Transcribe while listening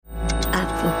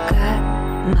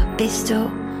my pistol,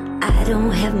 I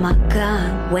don't have my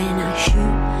gun. When I shoot,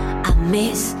 I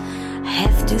miss. I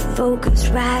have to focus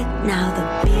right now.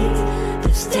 The beat,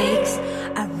 the stakes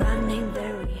are running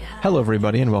very high. Hello,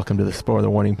 everybody, and welcome to the Spoiler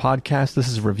Warning Podcast. This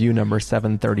is review number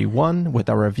 731 with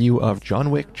our review of John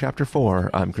Wick Chapter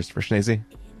 4. I'm Christopher Schnese.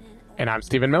 And I'm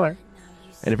Stephen Miller.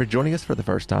 And if you're joining us for the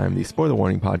first time, the Spoiler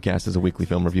Warning Podcast is a weekly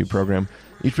film review program.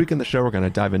 Each week in the show, we're going to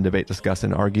dive in, debate, discuss,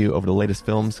 and argue over the latest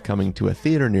films coming to a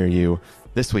theater near you.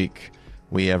 This week,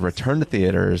 we have returned to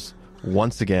theaters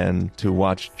once again to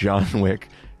watch John Wick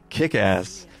kick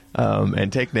ass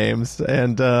and take names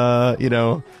and,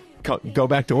 go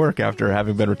back to work after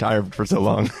having been retired for so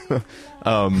long.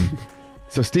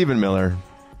 So, Stephen Miller,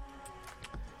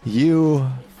 you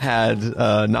had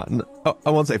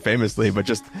I won't say famously, but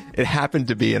just it happened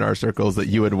to be in our circles that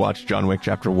you had watched John Wick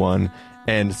Chapter 1,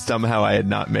 and somehow I had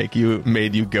not made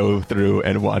you go through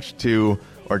and watch 2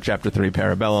 or Chapter 3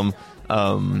 Parabellum.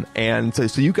 And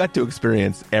so you got to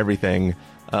experience everything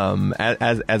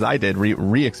as I did,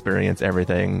 re-experience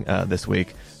everything this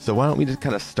week. So why don't we just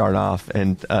kind of start off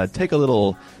and take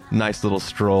a nice little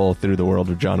stroll through the world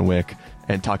of John Wick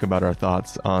and talk about our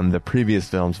thoughts on the previous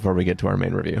films before we get to our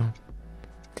main review.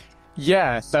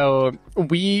 Yeah, so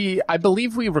I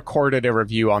believe we recorded a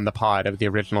review on the pod of the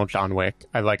original John Wick.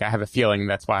 I have a feeling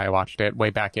that's why I watched it way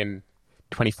back in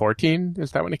 2014.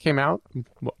 Is that when it came out?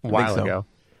 A while ago.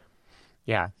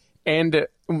 Yeah. And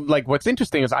what's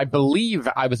interesting is I believe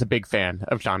I was a big fan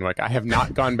of John Wick. I have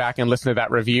not gone back and listened to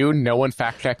that review. No one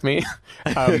fact-checked me.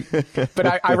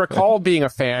 But I recall being a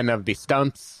fan of the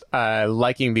stunts,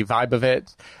 liking the vibe of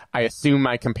it. I assume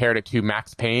I compared it to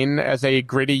Max Payne as a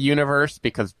gritty universe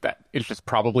because that is just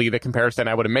probably the comparison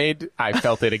I would have made. I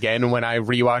felt it again when I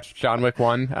rewatched John Wick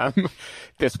 1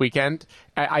 this weekend.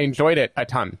 I enjoyed it a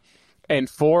ton. And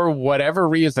for whatever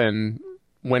reason,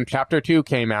 when Chapter 2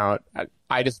 came out,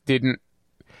 I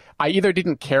either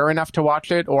didn't care enough to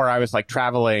watch it, or I was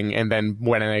traveling, and then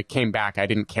when I came back, I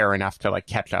didn't care enough to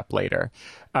catch up later.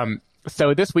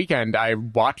 So this weekend, I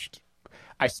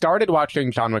started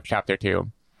watching John Wick Chapter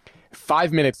 2.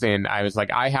 5 minutes in, I was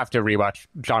like, I have to rewatch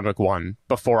John Wick 1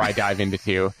 before I dive into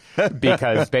 2,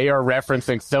 because they are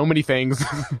referencing so many things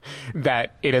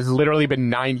that it has literally been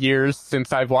 9 years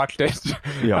since I've watched it.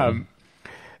 Yeah.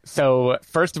 So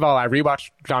first of all, I rewatched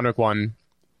John Wick 1,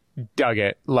 dug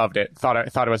it, loved it, thought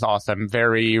it was awesome.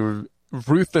 Very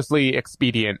ruthlessly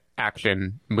expedient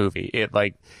action movie.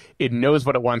 It knows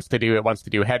what it wants to do. It wants to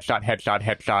do headshot, headshot,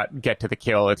 headshot, get to the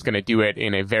kill. It's going to do it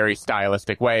in a very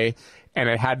stylistic way. And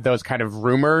it had those kind of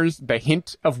rumors, the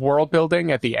hint of world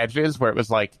building at the edges where it was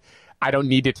like, I don't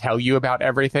need to tell you about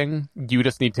everything. You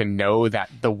just need to know that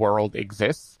the world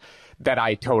exists. That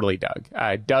I totally dug.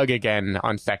 Dug again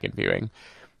on second viewing.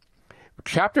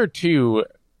 Chapter 2,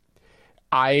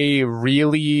 I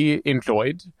really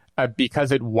enjoyed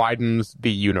because it widens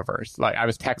the universe. I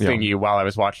was texting you while I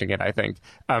was watching it, I think.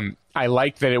 I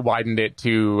liked that it widened it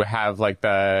to have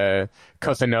the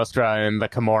Cosa Nostra and the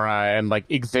Camorra and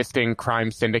existing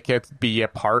crime syndicates be a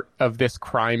part of this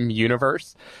crime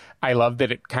universe. I love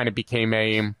that it kind of became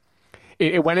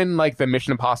it went in the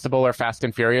Mission Impossible or Fast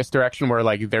and Furious direction where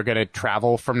they're going to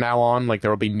travel from now on. There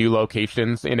will be new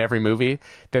locations in every movie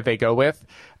that they go with.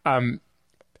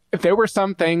 There were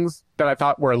some things that I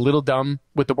thought were a little dumb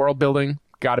with the world building.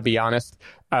 Got to be honest.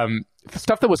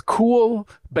 Stuff that was cool,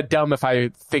 but dumb if I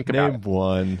think about it. Name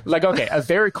one. Okay, a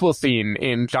very cool scene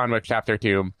in John Wick Chapter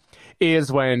 2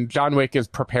 is when John Wick is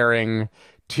preparing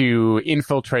to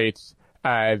infiltrate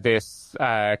this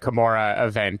Camorra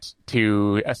event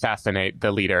to assassinate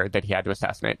the leader that he had to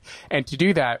assassinate. And to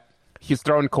do that, he's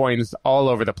throwing coins all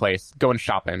over the place, going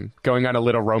shopping, going on a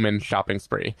little Roman shopping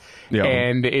spree. Yeah.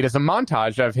 And it is a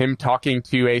montage of him talking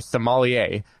to a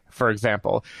sommelier, for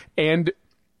example. And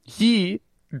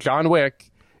John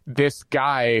Wick, this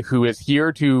guy who is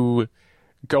here to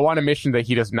go on a mission that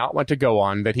he does not want to go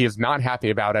on, that he is not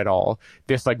happy about at all,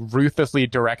 this ruthlessly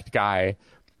direct guy,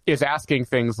 is asking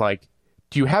things like,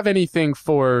 do you have anything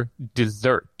for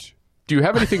dessert? Do you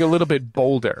have anything a little bit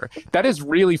bolder? That is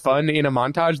really fun in a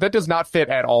montage. That does not fit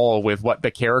at all with what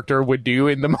the character would do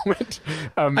in the moment.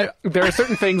 There are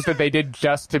certain things that they did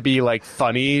just to be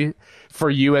funny for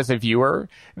you as a viewer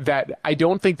that I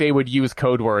don't think they would use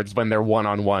code words when they're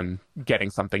one-on-one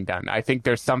getting something done. I think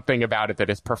there's something about it that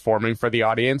is performing for the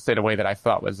audience in a way that I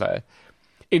thought was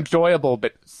enjoyable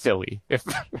but silly, if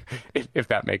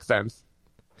that makes sense.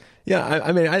 Yeah,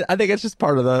 I think it's just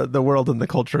part of the world and the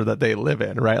culture that they live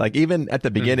in, right? Even at the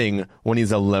beginning, when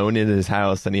he's alone in his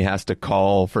house and he has to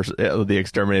call for the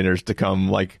exterminators to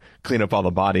come, clean up all the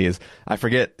bodies. I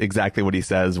forget exactly what he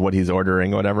says, what he's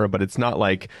ordering or whatever, but it's not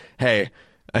hey,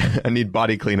 I need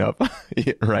body cleanup,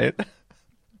 right?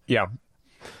 Yeah.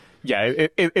 Yeah,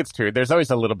 it's true. There's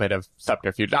always a little bit of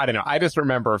subterfuge. I don't know. I just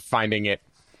remember finding it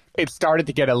started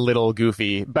to get a little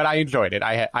goofy, but I enjoyed it.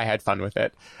 I had fun with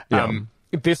it. Yeah.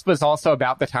 This was also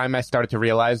about the time I started to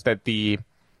realize that the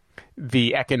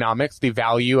economics, the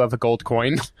value of a gold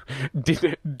coin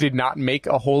did not make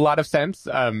a whole lot of sense.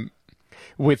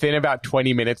 Within about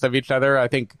 20 minutes of each other, I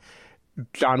think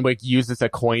John Wick uses a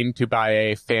coin to buy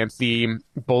a fancy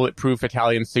bulletproof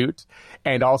Italian suit,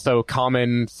 and also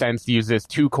common sense uses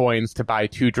 2 coins to buy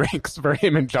 2 drinks for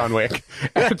him and John Wick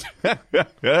at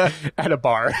a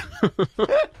bar.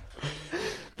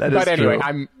 But anyway,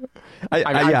 true.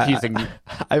 I'm teasing.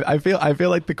 I feel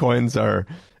like the coins are.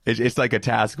 It's like a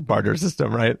task barter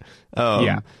system, right?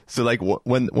 Yeah. So like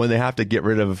when they have to get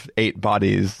rid of 8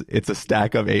 bodies, it's a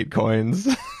stack of 8 coins.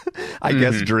 I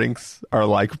guess drinks are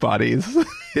like bodies.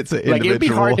 It's an individual. It'd be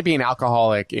hard to be an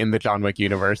alcoholic in the John Wick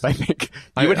universe. I think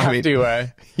you would have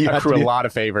to accrue a lot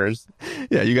of favors.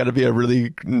 Yeah, you got to be a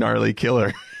really gnarly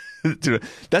killer.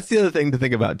 That's the other thing to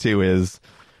think about too is,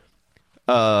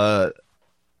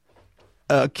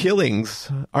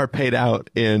 killings are paid out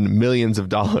in millions of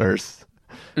dollars.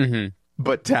 Mm-hmm.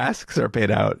 But tasks are paid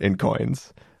out in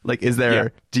coins. Like,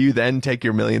 do you then take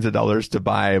your millions of dollars to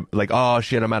buy, like, oh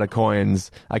shit, I'm out of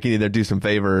coins. I can either do some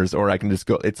favors or I can just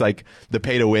go. It's like the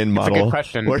pay to win model. That's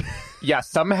a good question. Yeah,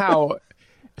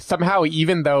 somehow,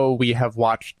 even though we have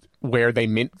watched where they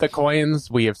mint the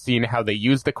coins, we have seen how they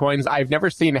use the coins. I've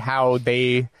never seen how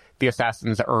the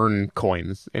assassins earn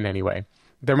coins in any way.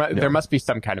 There must be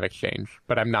some kind of exchange,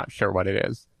 but I'm not sure what it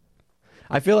is.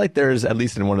 I feel like there's, at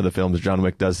least in one of the films, John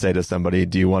Wick does say to somebody,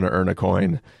 do you want to earn a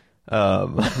coin?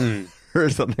 Or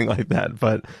something like that.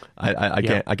 But I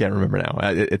can't remember now.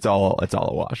 It's all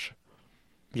a wash.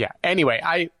 Yeah. Anyway,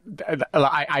 I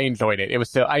enjoyed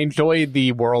it. I enjoyed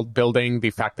the world building,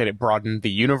 the fact that it broadened the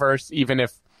universe, even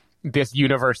if this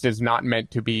universe is not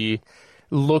meant to be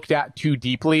looked at too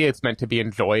deeply. It's meant to be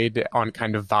enjoyed on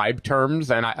kind of vibe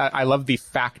terms. And I love the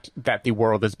fact that the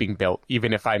world is being built,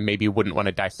 even if I maybe wouldn't want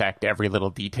to dissect every little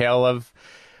detail of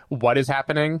what is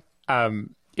happening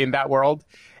in that world.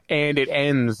 And it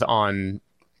ends on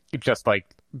just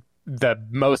like the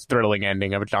most thrilling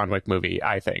ending of a John Wick movie,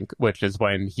 I think, which is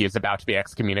when he is about to be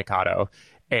excommunicado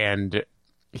and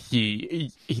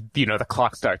he the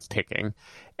clock starts ticking.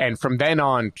 And from then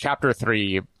on, chapter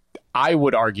 3, I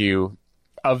would argue,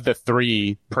 of the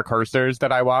 3 precursors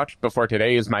that I watched before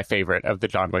today, is my favorite of the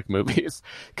John Wick movies,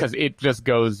 because it just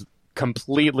goes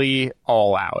completely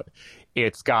all out.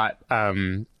 It's got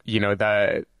the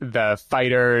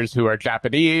fighters who are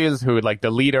Japanese, who, like,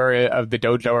 the leader of the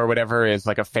dojo or whatever is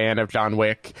like a fan of John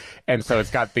Wick, and so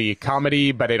it's got the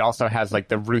comedy, but it also has like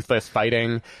the ruthless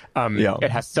fighting.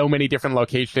 It has so many different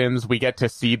locations. We get to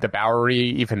see the Bowery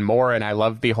even more, and I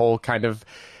love the whole kind of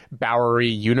Bowery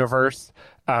universe.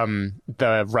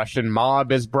 The Russian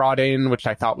mob is brought in, which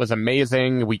I thought was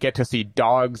amazing. We get to see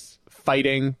dogs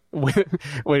fighting,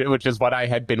 which is what I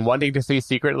had been wanting to see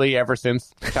secretly ever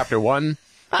since chapter 1.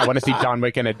 I want to see John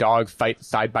Wick and a dog fight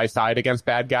side by side against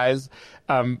bad guys.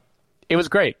 It was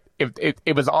great.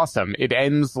 It was awesome. It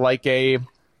ends like a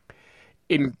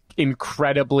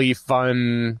incredibly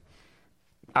fun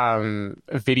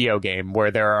video game where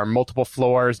there are multiple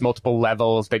floors, multiple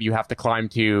levels that you have to climb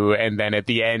to, and then at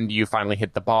the end you finally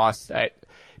hit the boss.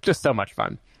 Just so much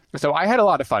fun. So I had a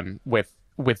lot of fun with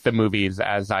the movies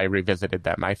as I revisited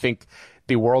them. I think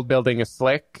the world building is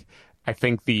slick. I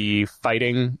think the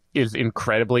fighting is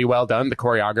incredibly well done. The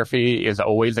choreography is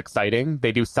always exciting.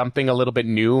 They do something a little bit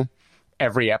new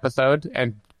every episode,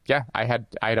 and yeah, I had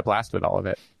a blast with all of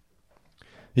it.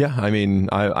 Yeah, I mean,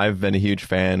 I've been a huge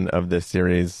fan of this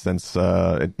series since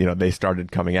they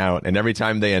started coming out, and every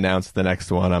time they announce the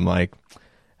next one, I'm like,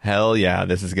 hell yeah,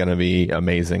 this is gonna be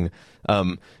amazing.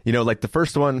 Like the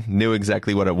first one, knew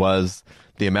exactly what it was.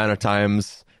 The amount of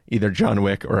times either John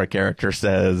Wick or a character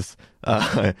says,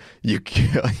 you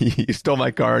stole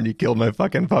my car and you killed my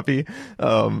fucking puppy.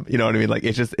 You know what I mean? Like,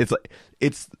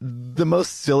 it's the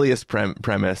most silliest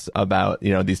premise about,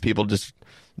 these people just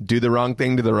do the wrong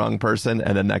thing to the wrong person,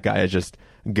 and then that guy is just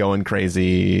going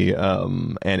crazy,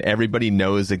 and everybody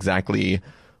knows exactly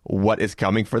what is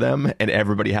coming for them, and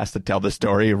everybody has to tell the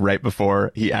story right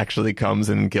before he actually comes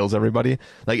and kills everybody.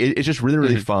 Like, it's just really,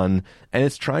 really fun, and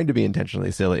it's trying to be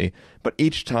intentionally silly, but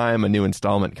each time a new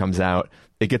installment comes out,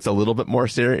 it gets a little bit more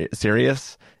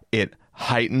serious. It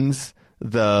heightens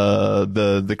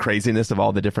the craziness of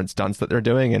all the different stunts that they're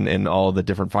doing and all the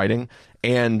different fighting.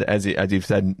 And as you've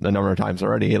said a number of times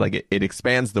already, like it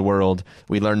expands the world.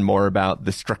 We learn more about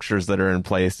the structures that are in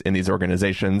place in these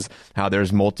organizations, how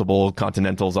there's multiple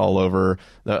continentals all over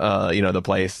the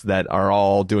place that are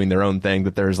all doing their own thing,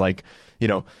 that there's like,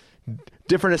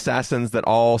 different assassins that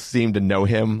all seem to know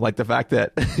him. Like the fact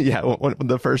that, when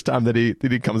the first time that he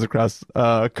comes across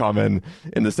Common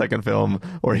in the second film,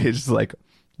 where he's just like,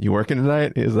 "You working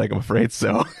tonight?" He's like, "I'm afraid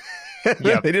so."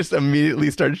 Yep. They just immediately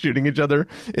start shooting each other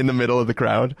in the middle of the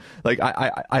crowd. Like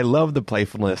I love the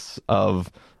playfulness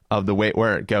of the way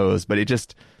where it goes, but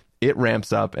it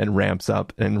ramps up and ramps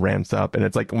up and ramps up, and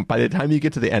it's like by the time you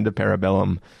get to the end of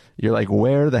Parabellum, you're like,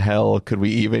 where the hell could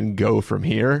we even go from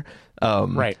here?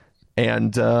 Right.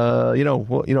 And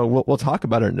we'll talk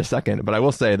about it in a second, but I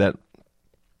will say that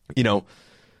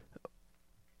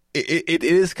it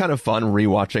is kind of fun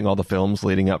rewatching all the films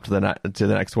leading up to the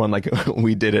next one. Like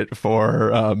we did it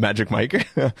for Magic Mike,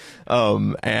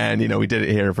 and we did it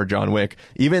here for John Wick.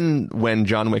 Even when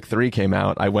John Wick 3 came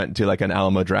out, I went to like an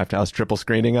Alamo Drafthouse triple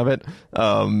screening of it,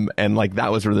 and like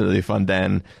that was really, really fun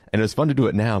then, and it was fun to do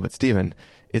it now. But Steven,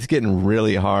 it's getting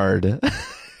really hard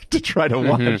to try to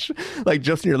watch. Like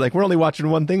Justin, you're like, we're only watching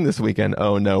one thing this weekend.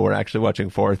 Oh no, we're actually watching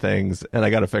 4 things, and I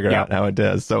got to figure out how it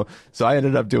does. So I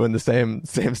ended up doing the same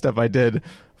stuff I did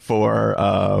for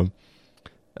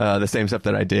the same stuff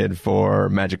that I did for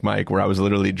Magic Mike, where I was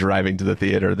literally driving to the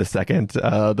theater the second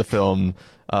the film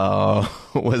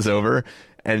was over,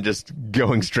 and just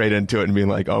going straight into it and being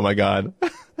like, oh my god,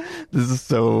 this is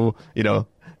so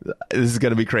this is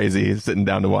going to be crazy sitting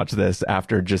down to watch this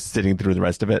after just sitting through the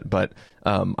rest of it. But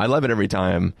I love it every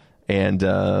time. And,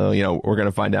 we're going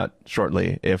to find out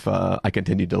shortly if I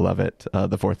continue to love it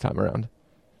the 4th time around.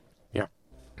 Yeah.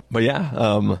 But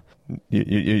yeah,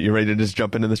 you ready to just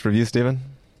jump into this review, Steven?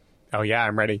 Oh, yeah,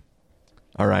 I'm ready.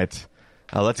 All right.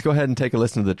 Let's go ahead and take a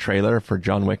listen to the trailer for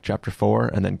John Wick Chapter 4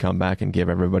 and then come back and give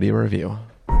everybody a review.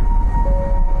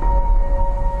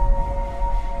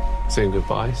 Saying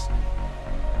goodbyes?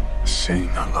 Saying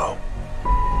hello.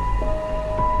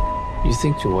 You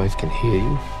think your wife can hear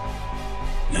you?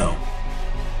 No.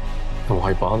 Then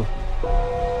why bother?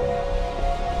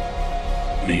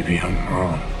 Maybe I'm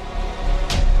wrong.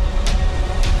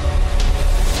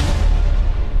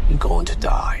 You're going to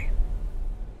die.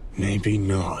 Maybe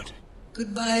not.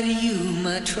 Goodbye to you,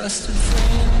 my trusted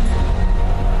friend.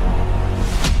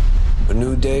 A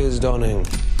new day is dawning.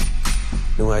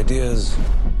 New ideas,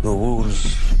 new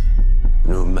rules,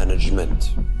 new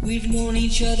management. We've known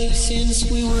each other since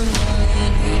we were 9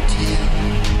 or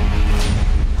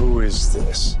 10. Who is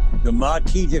this? The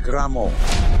Marquis de Gramont.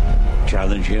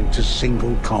 Challenge him to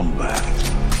single combat.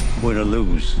 Win or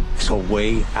lose, it's a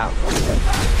way out.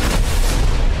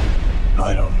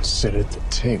 I don't sit at the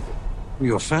table.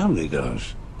 Your family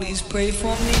does. Please pray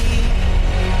for me.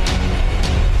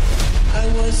 I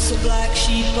was the black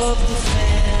sheep of the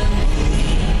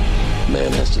family.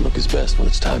 Man has to look his best when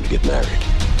it's time to get married.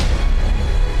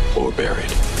 Or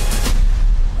buried.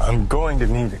 I'm going to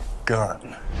need a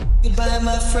gun. Goodbye,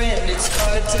 my friend, it's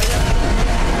hard to die.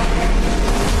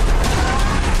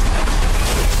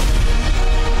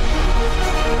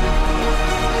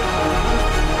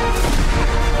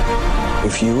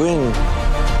 If you win,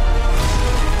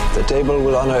 the table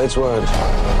will honor its word.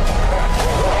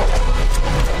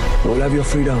 You'll have your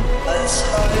freedom. It's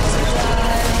hard to die.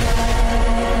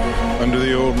 Under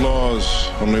the old laws,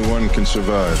 only one can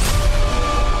survive.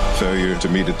 Failure to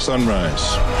meet at sunrise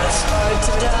It's hard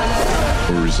to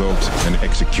die. will result in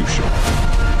execution.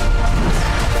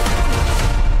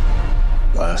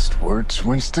 Last words,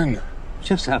 Winston?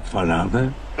 Just have fun out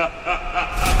there.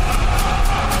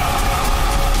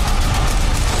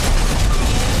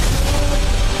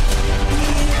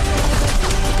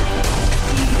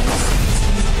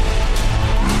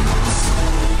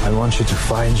 I want you to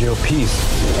find your peace.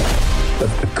 But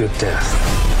the good death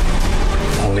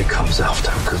only comes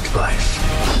after a good life.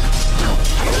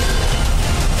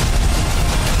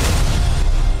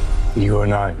 You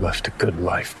and I left a good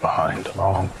life behind a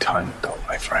long time ago,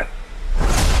 my friend.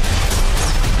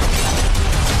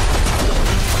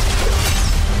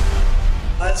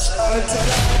 It's hard to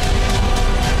die.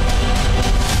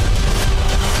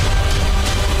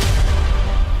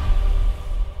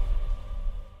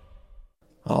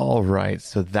 All right,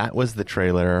 so that was the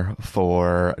trailer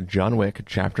for John Wick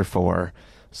Chapter 4.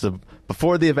 So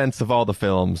before the events of all the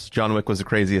films, John Wick was a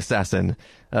crazy assassin.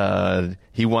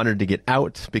 He wanted to get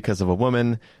out because of a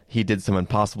woman. He did some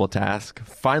impossible task,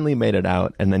 finally made it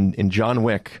out, and then in John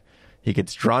Wick, he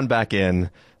gets drawn back in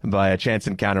by a chance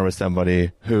encounter with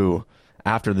somebody who,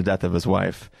 after the death of his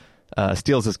wife,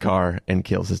 steals his car, and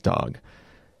kills his dog.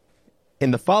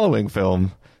 In the following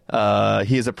film,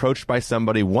 he is approached by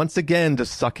somebody once again to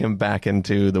suck him back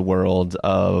into the world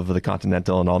of the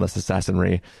Continental and all this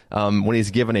assassinry, when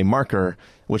he's given a marker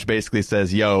which basically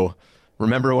says, yo,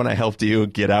 remember when I helped you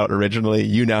get out originally?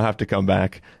 You now have to come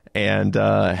back and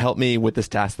help me with this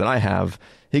task that I have.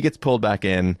 He gets pulled back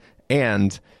in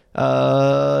and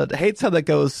hates how that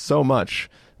goes so much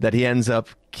that he ends up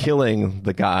killing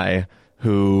the guy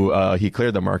who he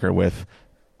cleared the marker with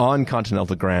on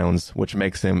Continental grounds, which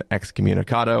makes him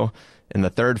excommunicado. In the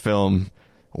third film,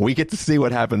 we get to see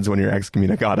what happens when you're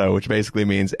excommunicado, which basically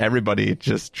means everybody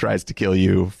just tries to kill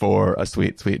you for a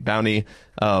sweet, sweet bounty.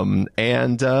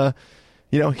 Here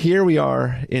we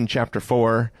are in chapter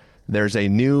 4. There's a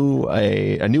new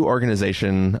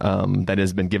organization that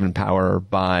has been given power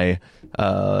by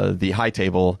the High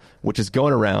Table, which is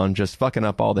going around just fucking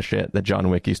up all the shit that John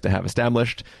Wick used to have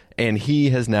established. And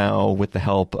he has now, with the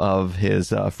help of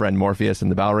his friend Morpheus in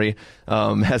the Bowery,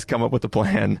 has come up with a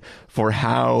plan for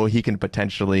how he can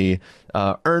potentially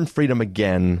earn freedom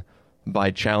again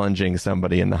by challenging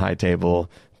somebody in the High Table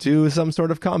to some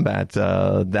sort of combat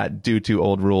that, due to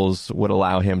old rules, would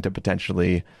allow him to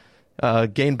potentially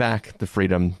gain back the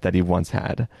freedom that he once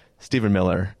had. Stephen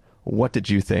Miller, what did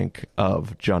you think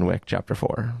of John Wick Chapter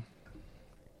 4?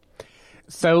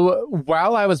 So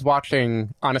while I was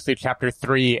watching, honestly, Chapter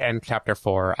 3 and Chapter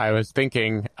 4, I was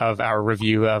thinking of our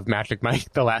review of Magic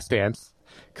Mike The Last Dance,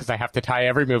 because I have to tie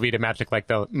every movie to Magic Mike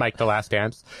The Last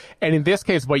Dance. And in this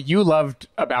case, what you loved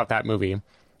about that movie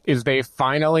is they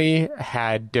finally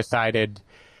had decided,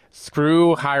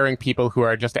 screw hiring people who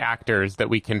are just actors that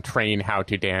we can train how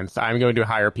to dance. I'm going to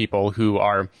hire people who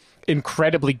are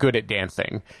incredibly good at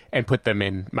dancing and put them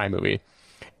in my movie.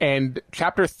 And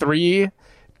Chapter 3,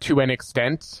 to an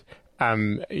extent,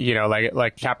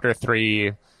 like Chapter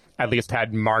 3 at least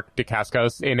had Mark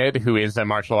Dacascos in it, who is a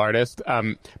martial artist.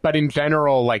 But in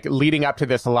general, like leading up to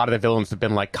this, a lot of the villains have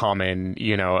been like common,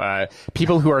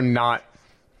 people who are not,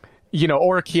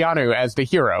 or Keanu as the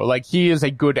hero. Like, he is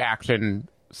a good action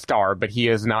star, but he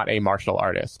is not a martial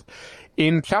artist.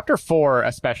 In Chapter 4,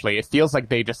 especially, it feels like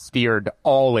they just steered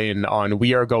all in on,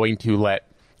 we are going to let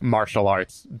martial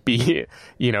arts be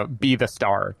the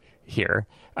star here.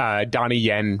 Donnie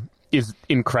Yen is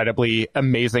incredibly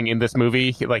amazing in this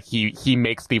movie. He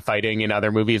makes the fighting in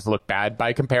other movies look bad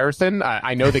by comparison.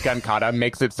 I know the Gun Kata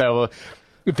makes it so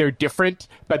they're different,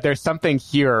 but there's something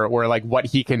here where like what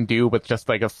he can do with just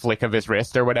like a flick of his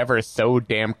wrist or whatever is so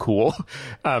damn cool.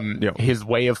 His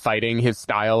way of fighting, his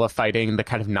style of fighting, the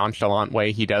kind of nonchalant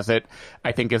way he does it,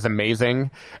 I think is amazing.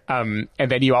 And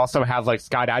then you also have like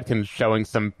Scott Adkins showing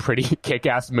some pretty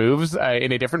kick-ass moves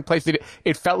in a different place.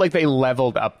 It felt like they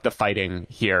leveled up the fighting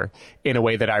here in a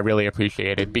way that I really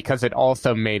appreciated, because it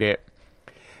also made it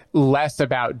less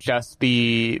about just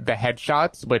the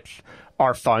headshots, which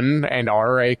are fun and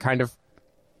are a kind of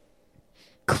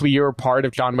clear part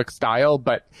of John Wick's style,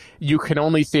 but you can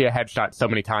only see a headshot so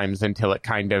many times until it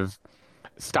kind of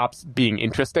stops being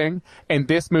interesting. And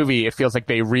this movie, it feels like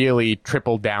they really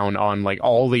tripled down on like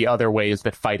all the other ways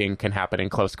that fighting can happen in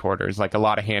close quarters, like a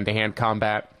lot of hand-to-hand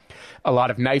combat, a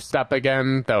lot of knife stuff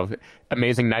again, though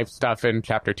amazing knife stuff in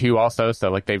Chapter 2 also.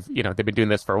 So like they've been doing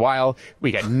this for a while.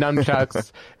 We get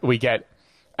nunchucks, we get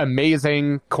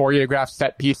amazing choreographed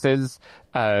set pieces.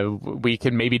 We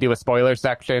can maybe do a spoiler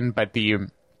section, but the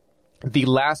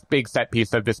last big set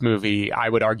piece of this movie, I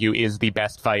would argue, is the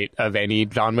best fight of any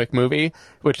John Wick movie,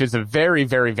 which is a very,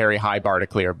 very, very high bar to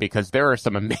clear, because there are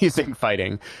some amazing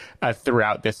fighting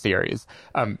throughout this series.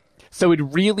 So it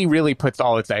really, really puts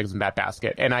all its eggs in that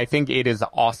basket, and I think it is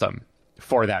awesome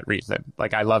for that reason.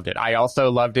 Like, I loved it. I also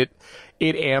loved it.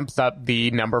 It amps up the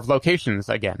number of locations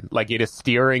again. Like, it is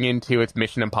steering into its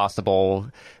Mission Impossible,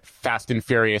 Fast and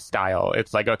Furious style.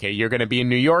 It's like, okay, you're going to be in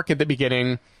New York at the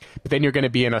beginning, but then you're going to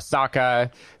be in Osaka.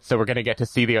 So we're going to get to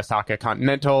see the Osaka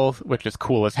Continental, which is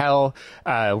cool as hell.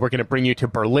 We're going to bring you to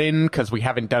Berlin because we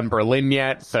haven't done Berlin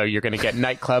yet. So you're going to get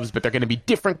nightclubs, but they're going to be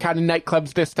different kind of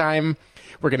nightclubs this time.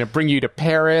 We're going to bring you to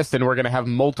Paris, and we're going to have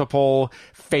multiple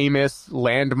famous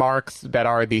landmarks that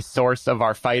are the source of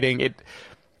our fighting.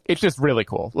 It's just really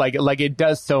cool. Like it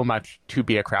does so much to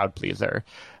be a crowd pleaser.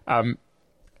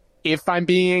 If I'm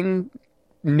being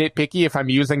nitpicky, if I'm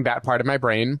using that part of my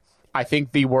brain, I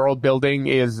think the world building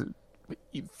is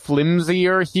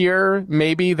flimsier here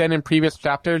maybe than in previous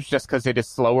chapters, just because it is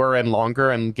slower and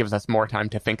longer and gives us more time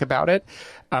to think about it.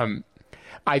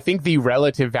 I think the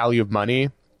relative value of money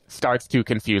starts to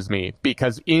confuse me,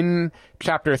 because in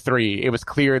Chapter 3, it was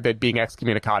clear that being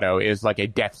excommunicado is like a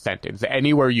death sentence.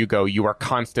 Anywhere you go, you are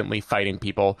constantly fighting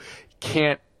people.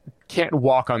 Can't can't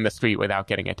walk on the street without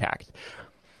getting attacked.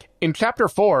 In chapter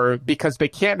 4, because they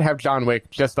can't have John Wick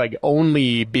just like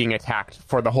only being attacked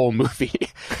for the whole movie,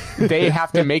 they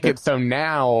have to make it so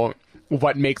now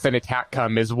what makes an attack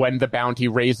come is when the bounty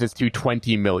raises to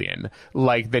 20 million.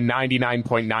 Like the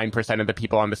 99.9% of the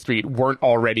people on the street weren't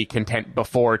already content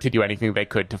before to do anything they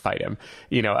could to fight him.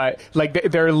 You know,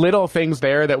 there are little things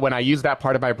there that when I use that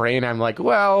part of my brain, I'm like,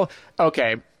 well,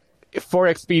 okay, for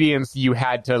expedience, you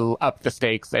had to up the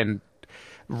stakes and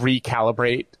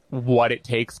recalibrate what it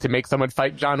takes to make someone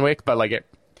fight John Wick, but like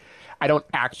I don't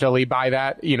actually buy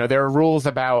that. You know, there are rules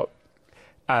about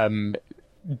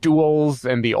duels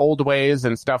and the old ways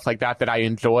and stuff like that I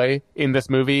enjoy in this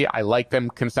movie. I like them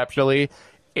conceptually.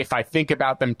 If I think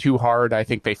about them too hard, I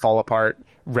think they fall apart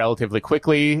relatively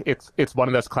quickly. It's one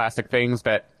of those classic things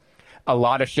that a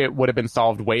lot of shit would have been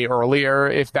solved way earlier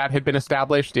if that had been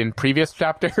established in previous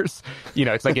chapters. You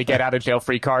know, it's like a get out of jail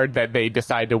free card that they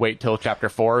decide to wait till chapter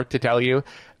 4 to tell you.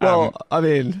 Well, I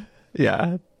mean,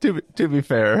 yeah, to be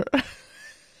fair,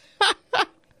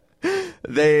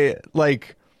 they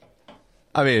like,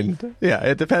 I mean, yeah,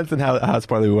 it depends on how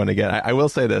spoilery we want to get. I will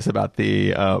say this about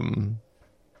the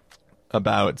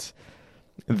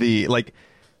like,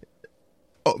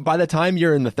 by the time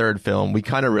you're in the third film, we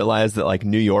kind of realize that like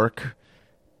New York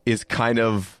is kind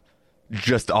of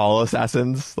just all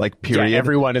assassins, like period. Yeah,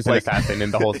 everyone is like, an assassin in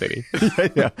the whole city.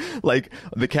 yeah, like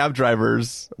the cab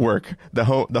drivers work, the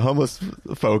homeless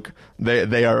folk,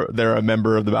 they're a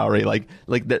member of the Bowery. Like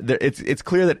it's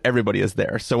clear that everybody is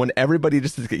there. So when everybody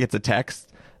just gets a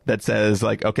text that says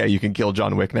like, okay, you can kill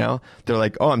John Wick now, they're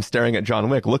like, oh, I'm staring at John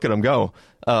Wick. Look at him go.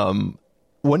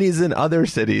 When he's in other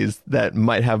cities that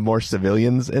might have more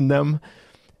civilians in them,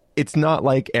 it's not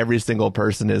like every single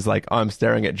person is like, oh, I'm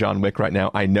staring at John Wick right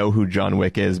now. I know who John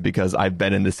Wick is because I've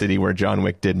been in the city where John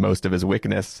Wick did most of his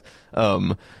wickedness.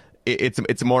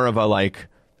 It's more of a like,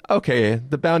 okay,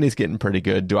 the bounty's getting pretty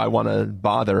good. Do I want to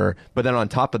bother? But then on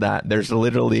top of that, there's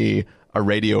literally a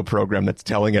radio program that's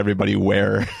telling everybody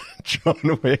where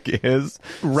John Wick is.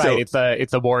 Right. So,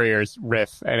 it's a Warriors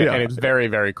riff, and it's very,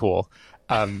 very cool.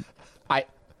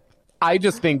 I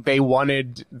just think they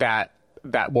wanted that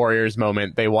Warriors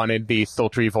moment. They wanted the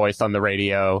sultry voice on the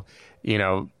radio, you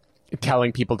know,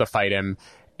 telling people to fight him.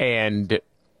 And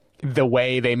the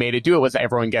way they made it do it was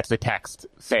everyone gets a text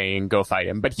saying, go fight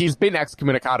him. But he's been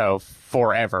excommunicado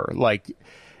forever. Like,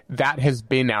 that has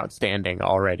been outstanding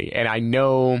already. And I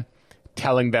know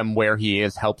telling them where he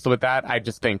is helps with that. I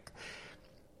just think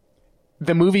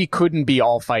the movie couldn't be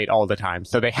all fight all the time,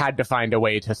 so they had to find a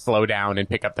way to slow down and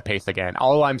pick up the pace again.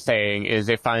 All I'm saying is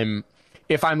if I'm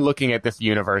looking at this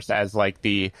universe as like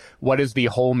what is the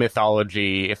whole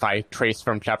mythology, if I trace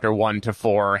from chapter 1 to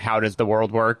 4, how does the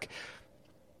world work?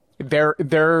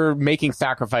 They're making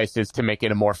sacrifices to make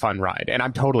it a more fun ride, and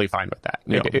I'm totally fine with that.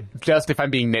 Yeah. Just if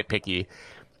I'm being nitpicky,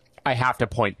 I have to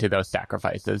point to those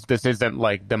sacrifices. This isn't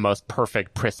like the most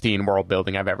perfect, pristine world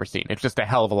building I've ever seen. It's just a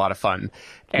hell of a lot of fun,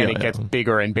 and it gets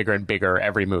bigger and bigger and bigger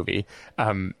every movie.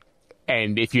 And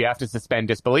if you have to suspend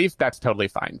disbelief, that's totally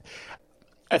fine.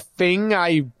 A thing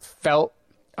I felt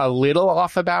a little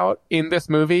off about in this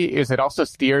movie is it also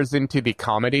steers into the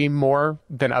comedy more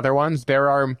than other ones. There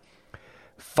are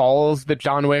falls that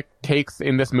John Wick takes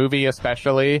in this movie,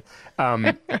 especially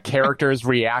characters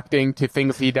reacting to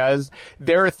things he does.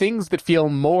 There are things that feel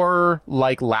more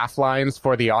like laugh lines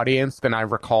for the audience than I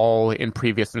recall in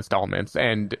previous installments,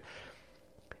 and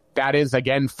that is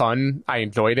again fun. I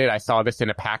enjoyed it. I saw this in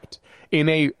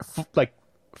a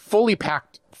fully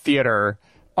packed theater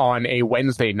on a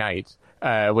Wednesday night,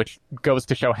 which goes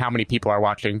to show how many people are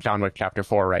watching John Wick Chapter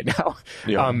 4 right now.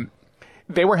 Yeah.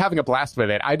 They were having a blast with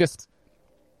it.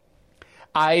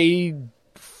 I,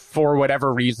 for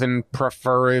whatever reason,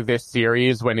 prefer this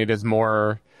series when it is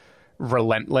more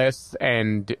relentless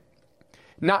and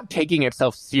not taking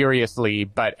itself seriously,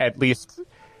 but at least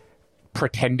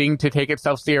pretending to take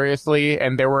itself seriously.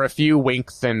 And there were a few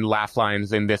winks and laugh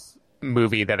lines in this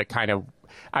movie that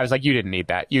I was like, you didn't need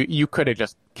that. You could have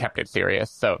just kept it serious.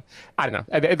 So I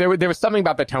don't know. There was something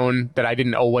about the tone that I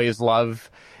didn't always love.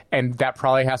 And that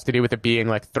probably has to do with it being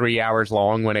like 3 hours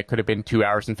long when it could have been 2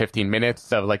 hours and 15 minutes.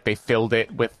 So like they filled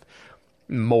it with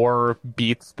more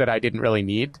beats that I didn't really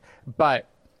need. But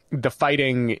the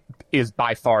fighting is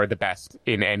by far the best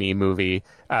in any movie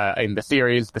in the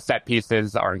series. The set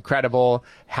pieces are incredible.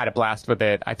 Had a blast with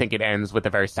it. I think it ends with a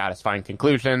very satisfying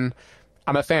conclusion.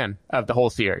 I'm a fan of the whole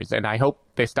series, and I hope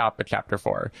they stop at Chapter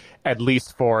 4, at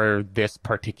least for this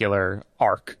particular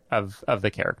arc of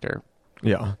the character.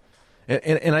 Yeah.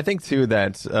 And I think, too,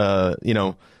 that,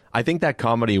 I think that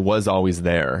comedy was always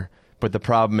there. But the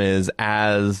problem is,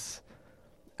 as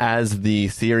as the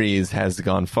series has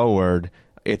gone forward,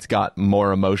 it's got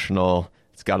more emotional.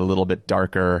 It's got a little bit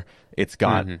darker. It's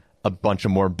got a bunch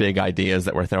of more big ideas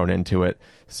that were thrown into it.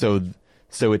 So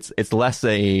it's less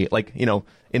a, like, you know,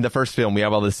 in the first film we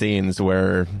have all the scenes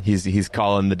where he's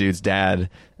calling the dude's dad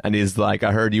and he's like,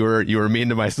 I heard you were mean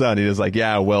to my son. He was like,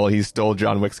 yeah, well, he stole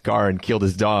John Wick's car and killed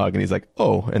his dog. And he's like,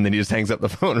 oh, and then he just hangs up the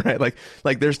phone, right?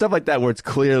 Like there's stuff like that where it's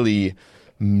clearly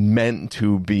meant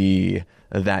to be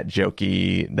that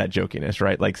jokiness,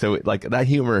 right? Like, so like that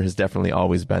humor has definitely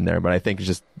always been there, but I think it's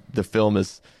just the film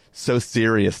is so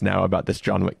serious now about this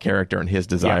John Wick character and his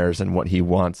desires and what he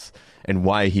wants and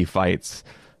why he fights,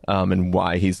 and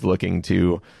why he's looking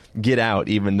to get out,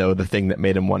 even though the thing that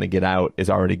made him want to get out is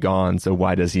already gone. So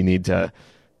why does he need to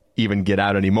even get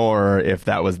out anymore if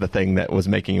that was the thing that was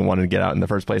making him want to get out in the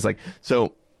first place? Like,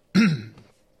 so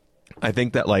I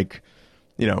think that, like,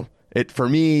 you know, for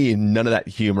me, none of that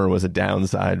humor was a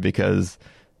downside, because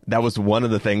that was one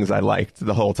of the things I liked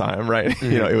the whole time, right?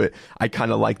 You know, I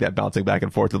kind of like that bouncing back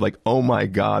and forth of like, oh my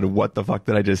God, what the fuck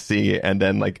did I just see? And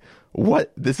then like,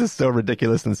 what? This is so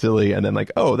ridiculous and silly. And then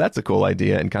like, oh, that's a cool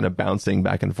idea. And kind of bouncing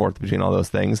back and forth between all those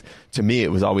things. To me,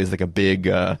 it was always like a big,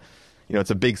 you know,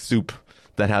 it's a big soup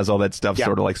that has all that stuff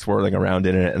sort of like swirling around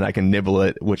in it. And I can nibble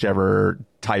it whichever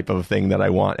type of thing that I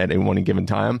want at any given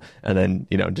time. And then,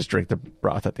 you know, just drink the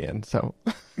broth at the end. So,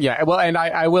 yeah. Well, and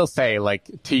I will say, like,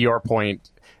 to your point,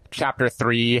 Chapter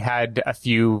 3 had a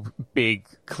few big,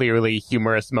 clearly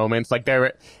humorous moments. Like,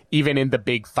 there, even in the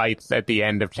big fights at the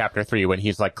end of Chapter 3, when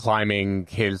he's like climbing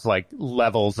his like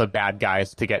levels of bad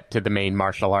guys to get to the main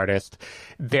martial artist,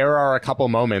 there are a couple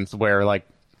moments where like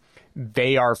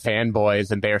they are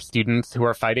fanboys and they are students who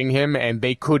are fighting him, and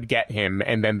they could get him,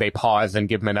 and then they pause and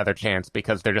give him another chance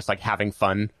because they're just like having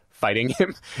fun fighting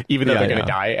him, even though they're going to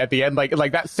die at the end.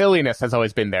 Like that silliness has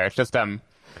always been there. It's just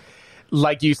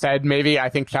like you said, maybe I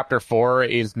think Chapter 4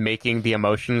 is making the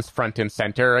emotions front and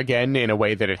center again in a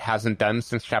way that it hasn't done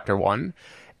since Chapter 1.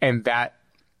 And that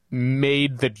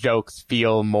made the jokes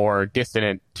feel more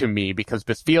dissonant to me, because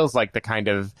this feels like the kind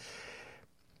of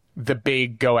the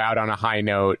big go out on a high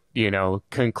note, you know,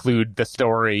 conclude the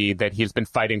story that he's been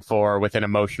fighting for with an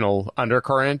emotional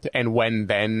undercurrent. And when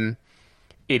then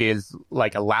it is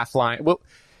like a laugh line. Well,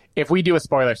 if we do a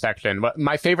spoiler section,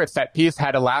 my favorite set piece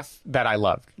had a laugh that I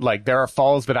loved. Like, there are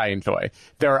falls that I enjoy.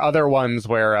 There are other ones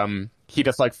where he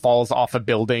just like falls off a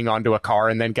building onto a car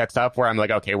and then gets up, where I'm like,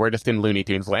 okay, we're just in Looney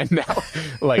Tunes land now.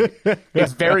 Like,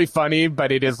 it's very funny,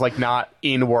 but it is like not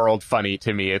in-world funny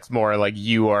to me. It's more like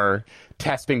you are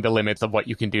testing the limits of what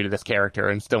you can do to this character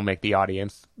and still make the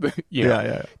audience, you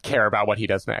know, care about what he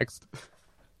does next.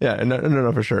 Yeah,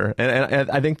 no, for sure. And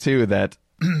I think too that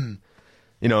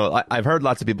you know, I've heard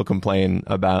lots of people complain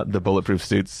about the bulletproof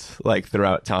suits like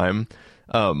throughout time.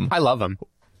 I love them.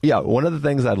 Yeah, one of the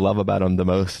things I love about them the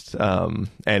most,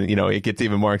 and you know, it gets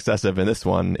even more excessive in this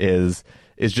one, is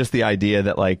just the idea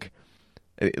that like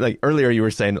earlier you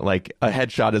were saying that like a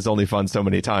headshot is only fun so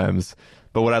many times,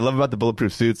 but what I love about the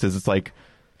bulletproof suits is it's like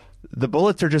the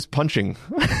bullets are just punching.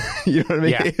 You know what I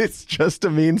mean? Yeah. It's just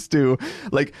a means to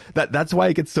like that. That's why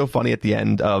it gets so funny at the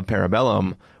end of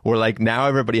Parabellum, where like now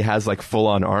everybody has like full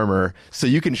on armor, so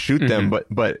you can shoot them,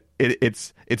 but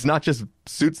it's not just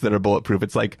suits that are bulletproof.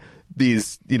 It's like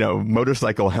these, you know,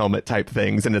 motorcycle helmet type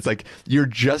things, and it's like you're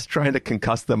just trying to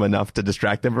concuss them enough to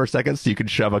distract them for a second, so you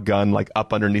could shove a gun like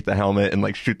up underneath the helmet and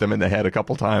like shoot them in the head a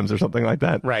couple times or something like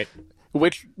that. Right.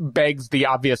 Which begs the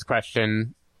obvious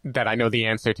question that I know the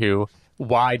answer to: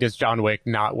 why does John Wick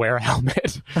not wear a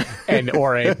helmet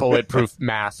or a bulletproof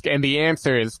mask? And the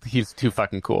answer is he's too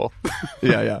fucking cool.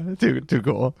 yeah, too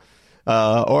cool.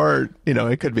 Or, you know,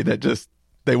 it could be that just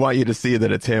they want you to see that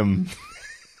it's him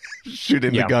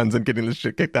shooting the guns and getting the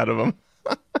shit kicked out of him.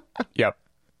 Yep.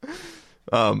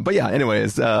 But yeah,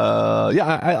 anyways,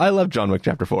 I love John Wick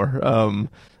Chapter 4.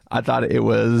 I thought it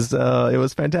was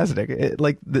fantastic.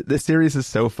 Like the series is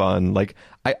so fun. Like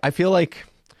I feel like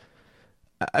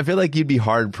you'd be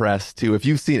hard pressed to, if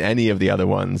you've seen any of the other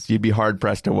ones, you'd be hard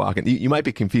pressed to walk. And you might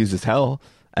be confused as hell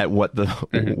at what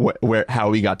how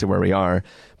we got to where we are.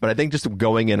 But I think just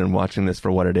going in and watching this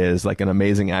for what it is, like an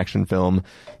amazing action film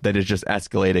that is just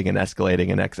escalating and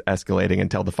escalating and escalating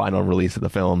until the final release of the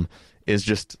film, is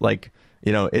just like,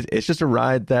 you know, it's just a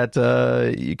ride that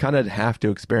you kind of have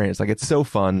to experience. Like, it's so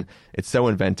fun. It's so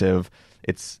inventive.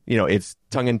 It's, you know, it's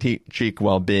tongue in cheek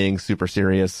while being super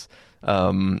serious.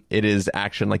 It is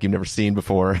action like you've never seen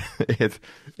before. It's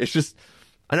just,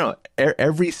 I don't know,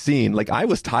 every scene, like I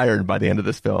was tired by the end of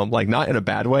this film, like not in a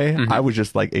bad way. I was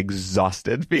just like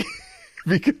exhausted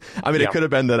because I mean, it could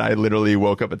have been that I literally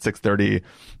woke up at 6:30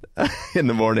 in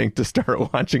the morning to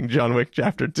start watching John Wick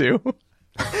Chapter 2.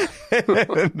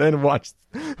 and then watched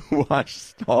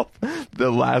all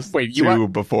the last two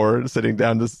before sitting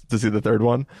down to see the third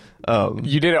one.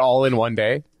 You did it all in one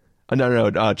day?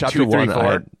 No. Chapter 2, 3, 1,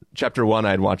 4? Chapter 1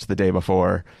 I had watched the day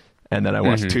before, and then I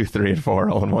watched 2, 3, and 4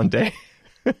 all in one day.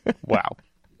 Wow,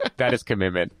 that is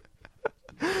commitment.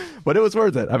 But it was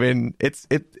worth it. I mean, it's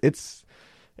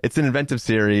an inventive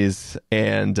series,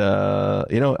 and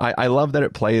I love that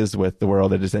it plays with the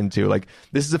world it is into. Like,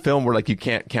 this is a film where, like, you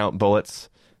can't count bullets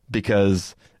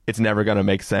because it's never going to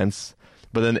make sense.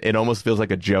 But then it almost feels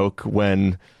like a joke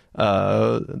when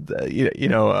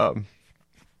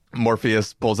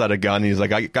Morpheus pulls out a gun and he's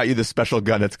like, I got you this special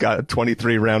gun, it's got a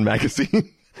 23 round magazine.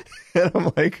 And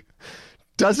I'm like,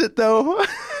 does it though?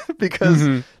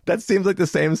 Because that seems like the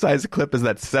same size clip as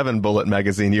that 7 bullet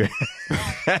magazine you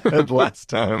had last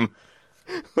time.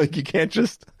 Like, you can't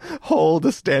just hold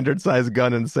a standard size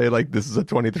gun and say, like, this is a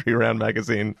 23 round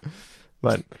magazine.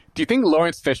 But do you think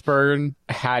Lawrence Fishburne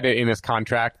had it in his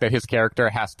contract that his character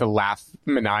has to laugh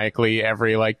maniacally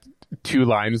every, like, 2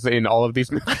 lines in all of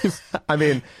these movies? I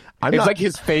mean, it's like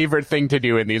his favorite thing to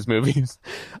do in these movies.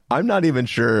 I'm not even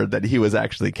sure that he was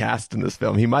actually cast in this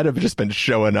film. He might have just been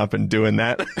showing up and doing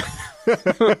that.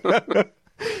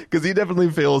 Because he definitely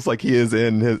feels like he is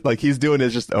in his, like, he's doing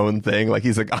his just own thing. Like,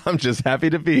 he's like, I'm just happy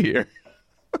to be here.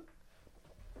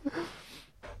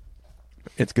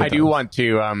 It's good. I do want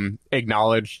to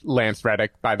acknowledge Lance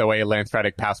Reddick. By the way, Lance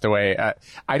Reddick passed away.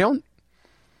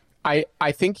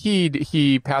 I think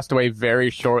he passed away very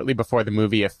shortly before the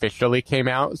movie officially came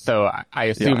out. So I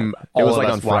assume all of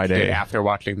us watched it after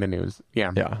watching the news.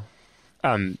 Yeah.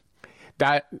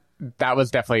 That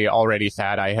was definitely already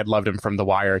sad. I had loved him from The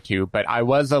Wire too, but I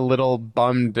was a little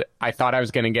bummed. I thought I was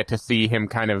going to get to see him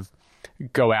kind of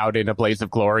go out in a blaze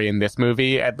of glory in this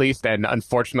movie, at least. And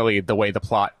unfortunately, the way the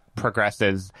plot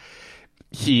progresses,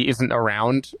 he isn't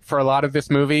around for a lot of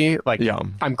this movie. Like,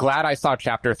 I'm glad I saw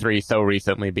Chapter 3 so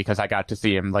recently because I got to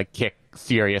see him, like, kick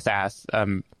serious ass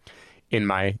in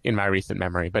my recent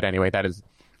memory. But anyway, that is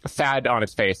sad on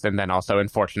its face, and then also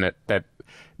unfortunate that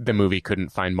the movie couldn't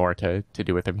find more to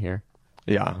do with him here.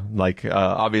 Yeah, like,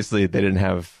 obviously they didn't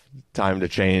have time to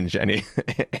change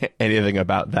anything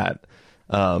about that.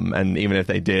 And even if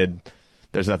they did,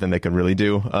 there's nothing they could really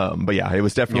do. But yeah, it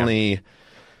was definitely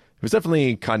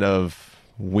kind of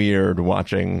weird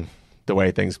watching the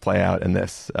way things play out in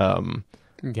this.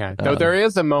 Though there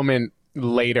is a moment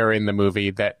later in the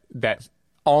movie that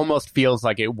almost feels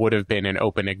like it would have been an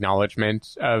open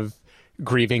acknowledgement of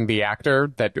grieving the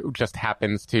actor that just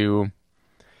happens to...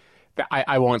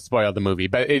 I won't spoil the movie,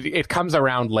 but it comes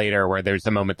around later where there's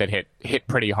a moment that hit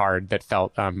pretty hard that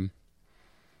felt...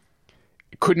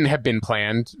 couldn't have been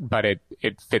planned, but it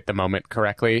fit the moment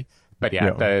correctly. But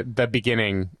yeah, the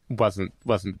beginning wasn't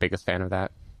the biggest fan of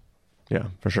that. Yeah,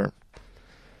 for sure.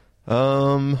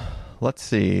 Let's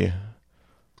see.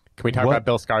 Can we talk about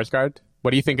Bill Skarsgård?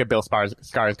 What do you think of Bill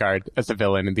Skarsgård as a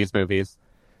villain in these movies?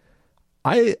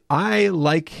 I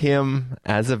like him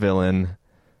as a villain.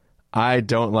 I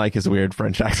don't like his weird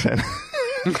French accent.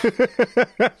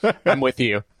 I'm with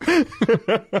you.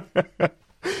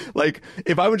 Like,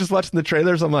 if I was just watching the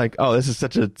trailers, I'm like, oh, this is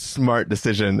such a smart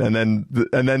decision. And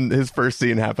then his first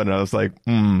scene happened, and I was like,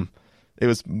 it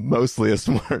was mostly a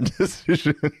smart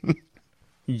decision.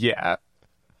 Yeah.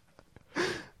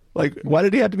 Like, why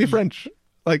did he have to be French?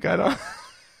 Like, I don't...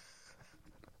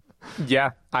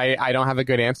 Yeah, I don't have a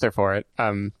good answer for it.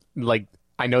 Like,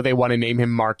 I know they want to name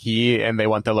him Marquis, and they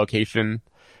want the location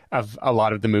of a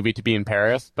lot of the movie to be in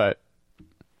Paris, but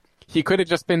he could have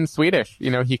just been Swedish. You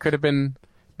know, he could have been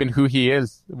who he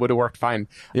is. Would have worked fine.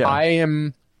 Yeah.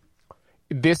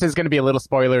 This is going to be a little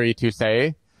spoilery to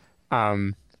say,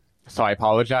 so I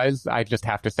apologize. I just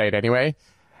have to say it anyway.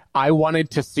 I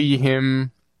wanted to see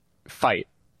him fight,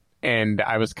 and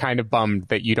I was kind of bummed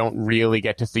that you don't really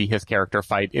get to see his character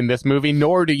fight in this movie,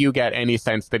 nor do you get any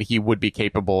sense that he would be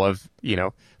capable of,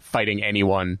 fighting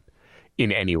anyone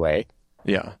in any way.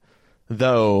 Yeah.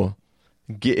 Though,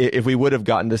 if we would have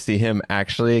gotten to see him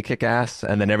actually kick ass,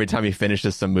 and then every time he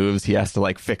finishes some moves, he has to,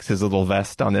 like, fix his little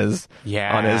vest on his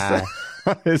on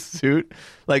his suit.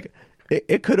 Like,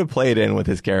 it could have played in with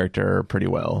his character pretty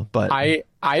well. But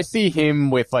I see him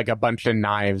with, like, a bunch of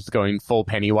knives going full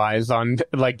Pennywise on,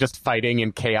 like, just fighting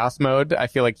in chaos mode. I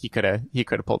feel like he could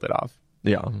have pulled it off.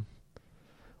 Yeah.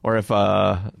 Or if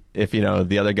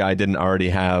the other guy didn't already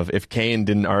have, if Kane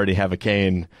didn't already have a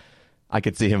cane, I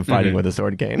could see him fighting with a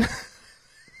sword cane.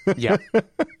 Yeah,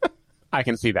 I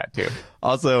can see that too.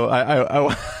 Also,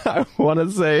 I want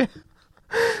to say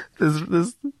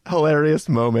this hilarious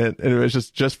moment, and it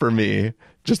was just for me,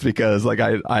 just because, like,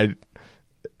 I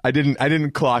I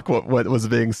didn't clock what was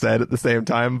being said at the same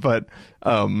time, but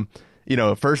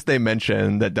first they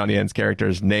mention that Donnie Yen's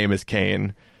character's name is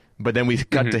Kane, but then we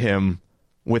cut to him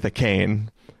with a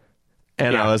cane.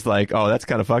 And I was like, oh, that's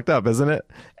kind of fucked up, isn't it?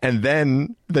 And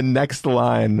then the next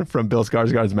line from Bill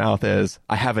Skarsgård's mouth is,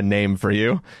 I have a name for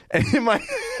you. And in my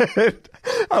head,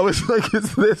 I was like,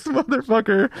 is this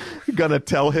motherfucker gonna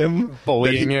tell him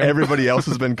bullying him? Everybody else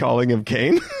has been calling him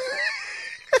Kane?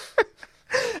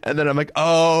 And then I'm like,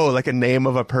 oh, like a name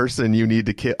of a person you need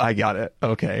to kill. I got it.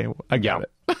 Okay, I got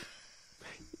it.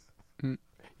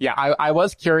 Yeah, I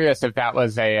was curious if that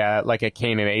was a like a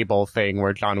Cain and Abel thing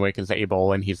where John Wick is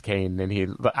Abel and he's Cain, and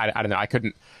I don't know. I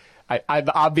couldn't. I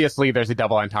obviously there's a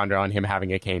double entendre on him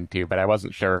having a cane too, but I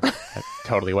wasn't sure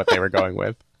totally what they were going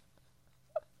with.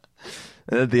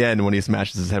 And at the end, when he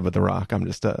smashes his head with the rock, I'm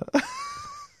just that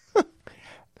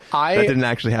didn't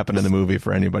actually happen in the movie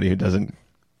for anybody who doesn't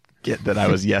get that I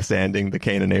was yes-anding the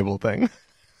Cain and Abel thing.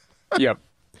 Yep.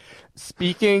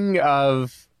 Speaking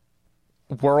of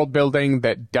world building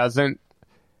that doesn't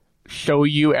show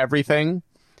you everything,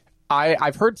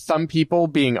 I've heard some people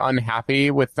being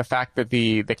unhappy with the fact that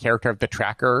the character of the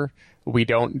tracker, we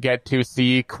don't get to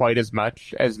see quite as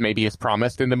much as maybe is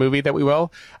promised in the movie that we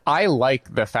will. I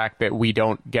like the fact that we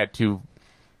don't get to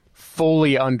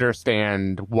fully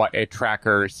understand what a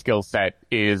tracker skill set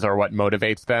is or what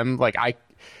motivates them. Like I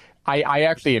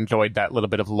actually enjoyed that little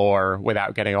bit of lore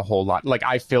without getting a whole lot. Like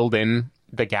I filled in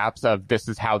the gaps of this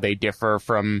is how they differ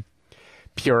from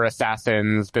pure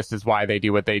assassins. This is why they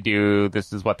do what they do.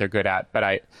 This is what they're good at. But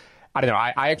I don't know.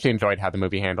 I actually enjoyed how the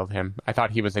movie handled him. I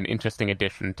thought he was an interesting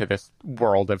addition to this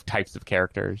world of types of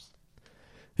characters.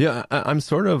 Yeah, I'm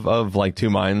sort of like two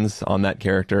minds on that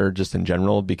character just in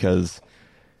general, because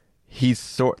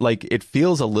he's it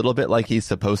feels a little bit like he's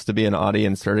supposed to be an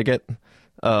audience surrogate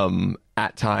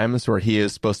at times, where he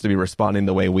is supposed to be responding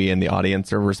the way we in the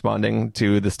audience are responding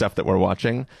to the stuff that we're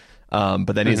watching.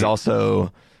 But then he's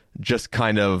also just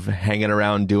kind of hanging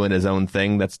around doing his own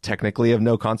thing that's technically of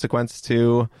no consequence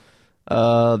to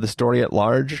the story at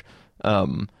large.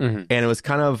 And it was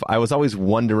I was always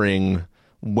wondering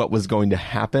what was going to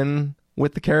happen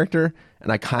with the character.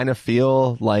 And I kind of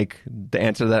feel like the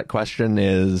answer to that question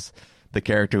is the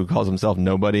character who calls himself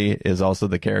nobody is also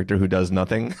the character who does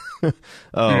nothing.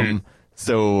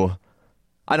 So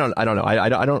I don't know.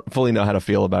 I don't fully know how to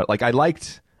feel about it. Like I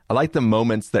liked the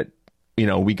moments that,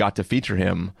 we got to feature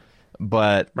him,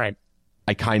 but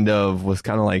I kind of was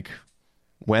like,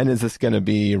 when is this going to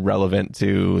be relevant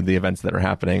to the events that are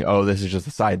happening? Oh, this is just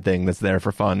a side thing that's there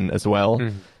for fun as well.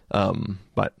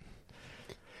 But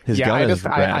his gun is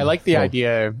rad. I like the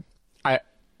idea. I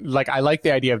like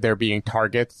the idea of there being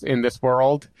targets in this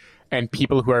world and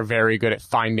people who are very good at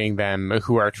finding them,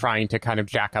 who are trying to kind of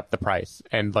jack up the price,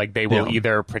 and like they will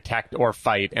either protect or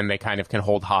fight, and they kind of can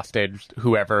hold hostage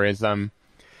whoever is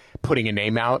putting a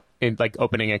name out in like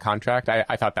opening a contract.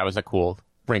 I thought that was a cool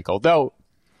wrinkle, though.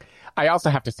 I also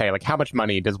have to say, like, how much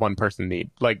money does one person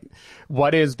need? Like,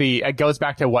 what is it goes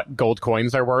back to what gold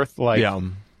coins are worth. Like,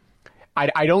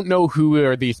 I don't know who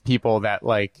are these people that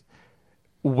like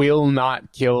will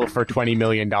not kill for $20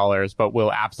 million, but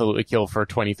will absolutely kill for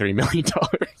 $23 million.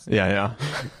 Yeah.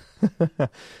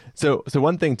 So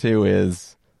one thing too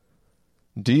is,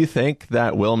 do you think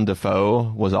that Willem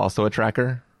Dafoe was also a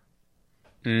tracker?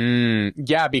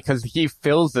 Yeah, because he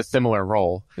fills a similar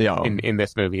role in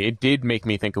this movie. It did make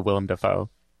me think of Willem Dafoe.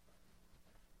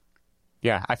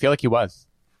 Yeah, I feel like he was.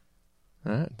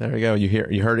 All right, there we go.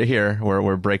 You heard it here.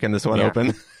 We're breaking this one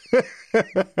open.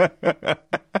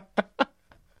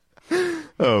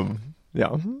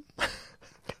 Yeah.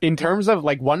 In terms of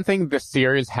like, one thing this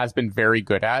series has been very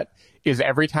good at is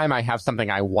every time I have something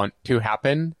I want to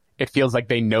happen, it feels like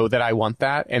they know that I want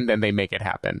that, and then they make it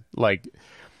happen. Like,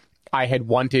 I had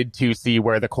wanted to see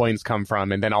where the coins come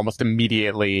from, and then almost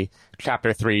immediately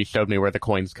chapter 3 showed me where the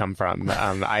coins come from.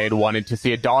 I had wanted to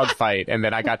see a dog fight, and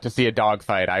then I got to see a dog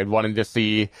fight. I wanted to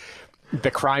see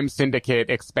the crime syndicate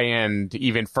expand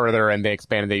even further, and they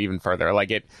expanded it even further. Like,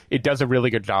 it does a really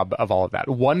good job of all of that.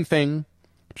 One thing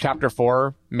chapter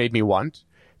 4 made me want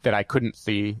that I couldn't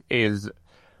see is,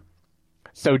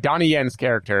 so Donnie Yen's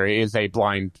character is a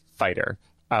blind fighter.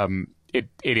 It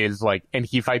is like, and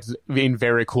he fights in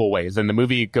very cool ways, and the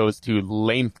movie goes to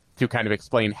length to kind of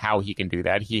explain how he can do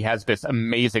that. He has this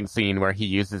amazing scene where he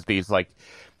uses these like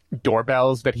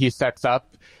doorbells that he sets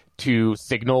up to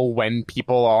signal when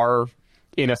people are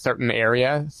in a certain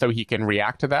area so he can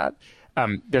react to that.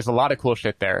 There's a lot of cool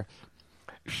shit there.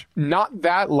 Not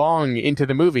that long into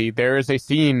the movie, there is a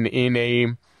scene in a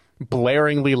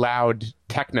blaringly loud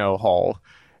techno hall,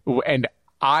 and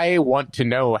I want to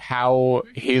know how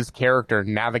his character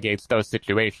navigates those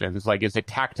situations. Like, is it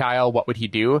tactile? What would he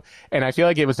do? And I feel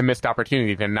like it was a missed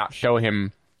opportunity to not show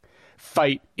him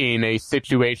fight in a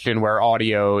situation where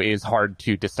audio is hard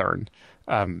to discern.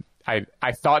 I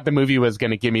thought the movie was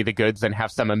going to give me the goods and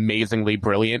have some amazingly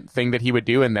brilliant thing that he would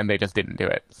do, and then they just didn't do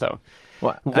it. So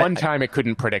one time it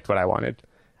couldn't predict what I wanted.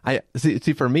 I see,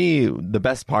 for me, the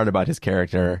best part about his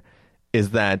character is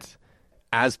that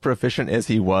as proficient as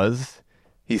he was,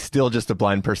 he's still just a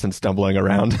blind person stumbling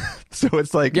around. So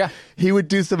it's like, he would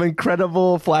do some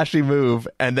incredible flashy move,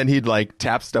 and then he'd like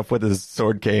tap stuff with his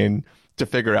sword cane to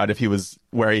figure out if he was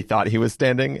where he thought he was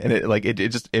standing. And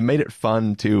it made it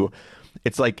fun to,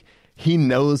 it's like he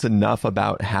knows enough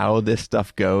about how this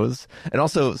stuff goes. And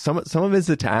also some of his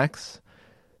attacks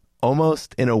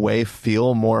almost in a way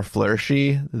feel more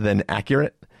flourishy than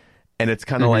accurate. And it's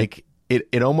kind of like,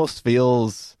 it almost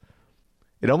feels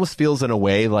in a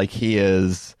way like he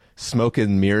is smoke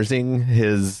and mirrorsing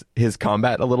his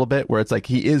combat a little bit, where it's like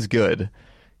he is good.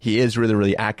 He is really,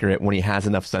 really accurate when he has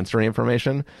enough sensory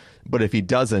information. But if he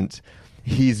doesn't,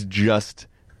 he's just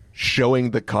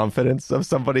showing the confidence of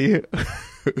somebody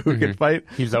who can fight.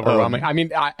 He's overwhelming. I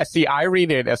mean, I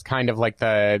read it as kind of like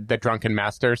the Drunken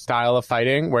Master style of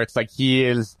fighting, where it's like he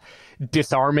is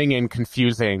disarming and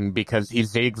confusing because he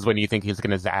zigs when you think he's going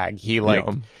to zag.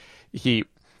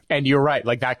 And you're right,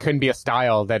 like that couldn't be a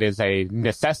style that is a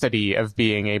necessity of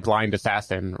being a blind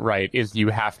assassin, right? Is you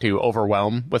have to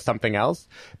overwhelm with something else.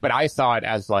 But I saw it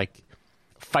as like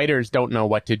fighters don't know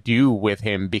what to do with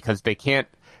him because they can't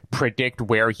predict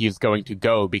where he's going to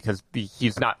go because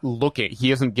he's not looking.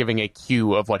 He isn't giving a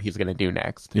cue of what he's going to do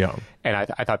next. Yeah, and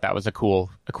I thought that was a cool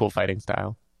fighting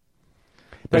style.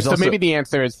 But so maybe the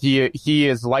answer is he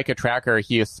is like a tracker.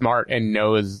 He is smart and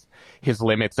knows his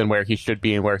limits and where he should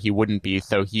be and where he wouldn't be.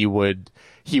 So he would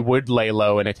lay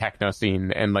low in a techno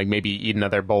scene and like maybe eat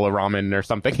another bowl of ramen or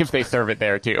something if they serve it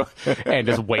there too, and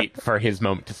just wait for his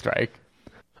moment to strike.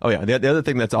 Oh yeah, the other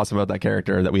thing that's awesome about that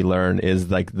character that we learn is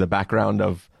like the background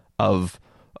of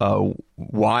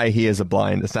why he is a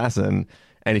blind assassin,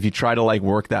 and if you try to like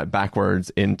work that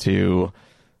backwards into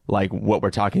like what we're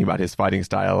talking about, his fighting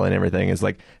style and everything, is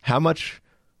like how much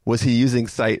was he using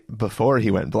sight before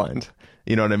he went blind?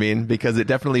 You know what I mean? Because it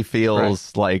definitely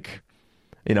feels like,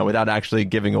 you know, without actually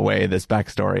giving away this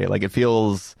backstory, like it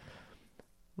feels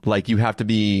like you have to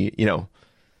be, you know,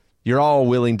 you're all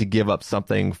willing to give up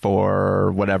something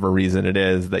for whatever reason it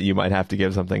is that you might have to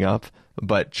give something up,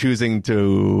 but choosing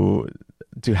to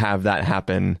have that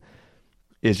happen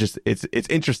is just, it's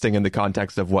interesting in the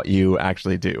context of what you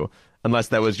actually do, unless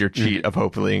that was your cheat of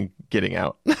hopefully getting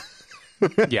out.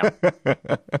 Yeah.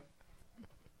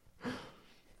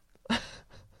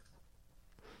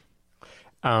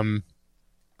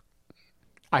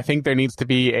 I think there needs to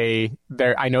be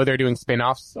I know they're doing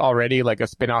spin-offs already, like a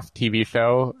spin-off TV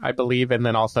show, I believe, and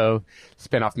then also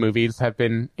spin-off movies have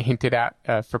been hinted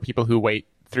at for people who wait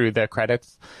through the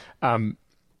credits.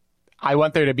 I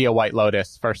want there to be a White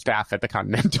Lotus for staff at the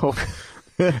Continental.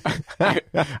 I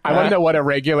want to know what a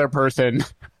regular person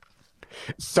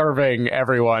serving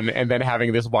everyone and then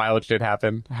having this wild shit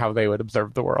happen, how they would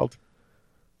observe the world.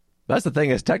 That's the thing,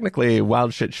 is technically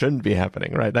wild shit shouldn't be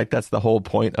happening, right? Like that's the whole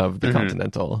point of the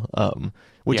Continental,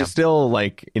 which is still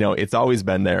like, you know, it's always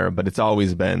been there, but it's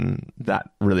always been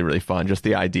that really, really fun. Just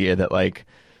the idea that like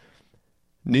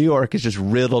New York is just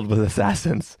riddled with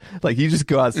assassins. Like you just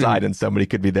go outside and somebody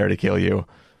could be there to kill you.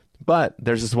 But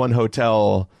there's this one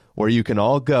hotel where you can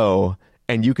all go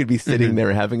and you could be sitting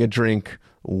there having a drink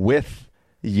with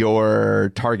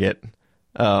your target,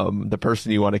 the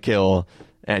person you want to kill.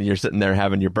 And you're sitting there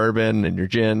having your bourbon and your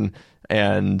gin,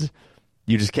 and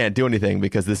you just can't do anything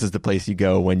because this is the place you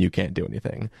go when you can't do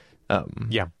anything.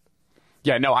 Yeah,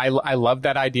 no, I love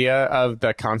that idea of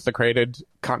the consecrated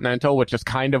Continental, which is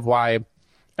kind of why,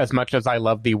 as much as I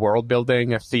love the world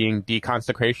building of seeing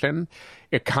deconsecration,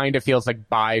 it kind of feels like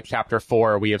by chapter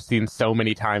 4, we have seen so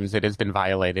many times it has been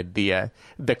violated. The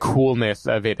coolness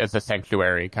of it as a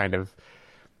sanctuary kind of,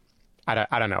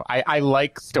 I don't know. I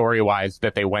like story-wise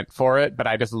that they went for it, but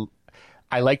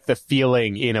I like the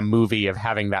feeling in a movie of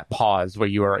having that pause where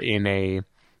you are in a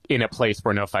place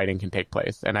where no fighting can take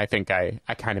place. And I think I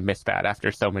kind of missed that after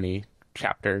so many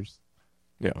chapters.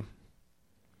 Yeah.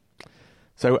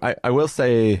 So I will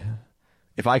say,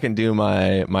 if I can do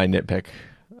my nitpick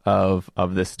of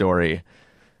this story,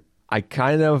 I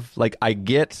kind of like, I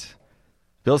get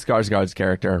Bill Skarsgård's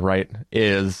character, right,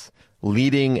 is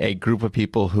leading a group of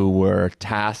people who were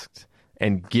tasked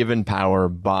and given power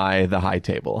by the High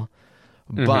Table.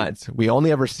 but we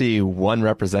only ever see one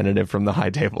representative from the high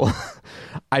table.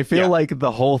 I feel like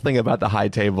the whole thing about the high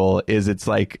table is it's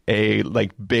like a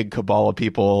big cabal of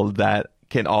people that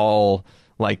can all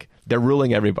they're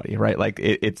ruling everybody, right? Like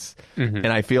it's and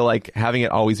I feel like having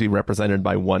it always be represented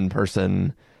by one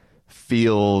person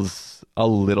feels a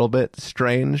little bit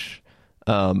strange.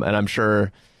 And I'm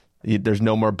sure there's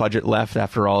no more budget left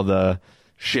after all the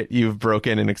shit you've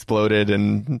broken and exploded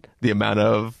and the amount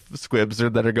of squibs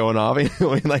that are going off.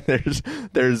 Like there's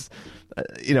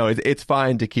it's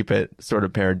fine to keep it sort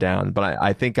of pared down, but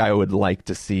I think I would like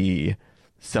to see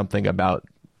something about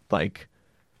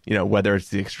whether it's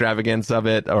the extravagance of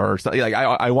it or something.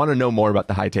 I want to know more about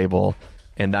the high table,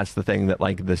 and that's the thing that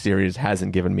the series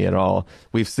hasn't given me at all.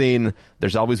 We've seen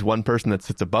there's always one person that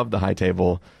sits above the high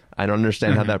table. I don't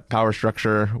understand how that power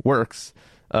structure works.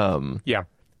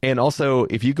 And also,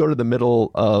 if you go to the middle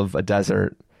of a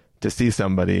desert to see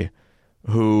somebody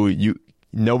who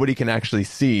nobody can actually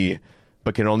see,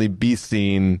 but can only be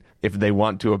seen if they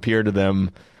want to appear to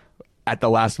them at the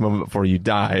last moment before you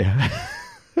die,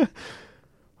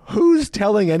 who's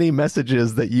telling any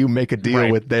messages that you make a deal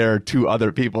with there to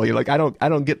other people? You're like, I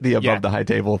don't get the above the high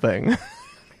table thing.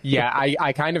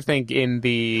 I kind of think in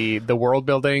the world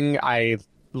building, I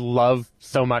love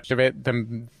so much of it.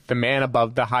 The man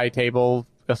above the high table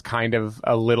is kind of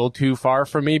a little too far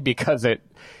for me because it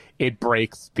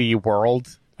breaks the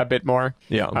world a bit more.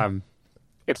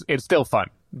 It's still fun,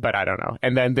 but I don't know.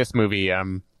 And then this movie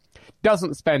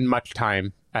doesn't spend much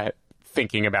time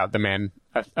thinking about the man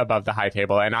above the high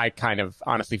table, and I kind of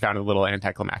honestly found it a little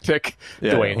anticlimactic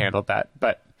the way it handled that.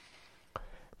 But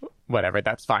whatever,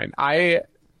 that's fine. I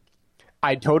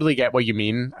totally get what you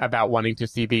mean about wanting to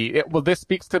see this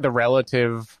speaks to the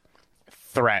relative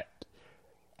threat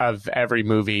of every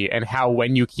movie and how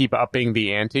when you keep upping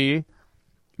the ante,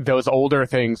 those older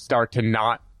things start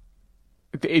to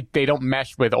they don't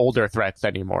mesh with older threats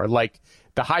anymore. Like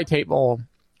the high table,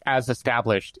 as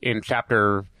established in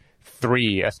chapter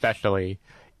 3 especially,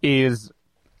 is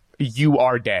you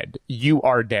are dead. You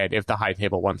are dead if the high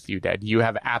table wants you dead. You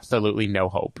have absolutely no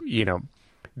hope.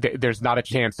 There's not a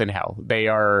chance in hell.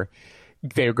 They're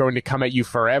going to come at you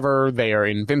forever. They are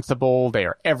invincible. They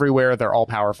are everywhere. They're all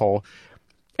powerful.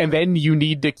 And then you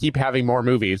need to keep having more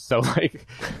movies. So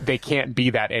they can't be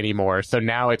that anymore. So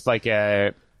now it's like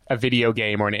a video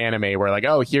game or an anime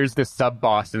where here's this sub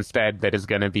boss instead that is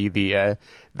going to be the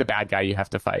bad guy you have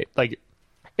to fight.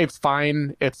 It's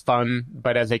fine. It's fun.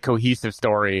 But as a cohesive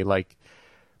story,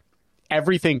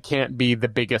 everything can't be the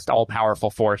biggest all powerful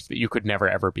force that you could never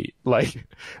ever beat. At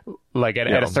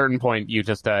a certain point, you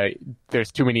just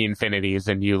there's too many infinities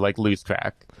and you lose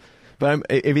track. But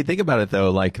if you think about it,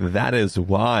 though, that is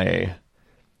why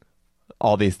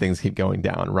all these things keep going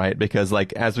down, right? Because,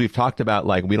 as we've talked about,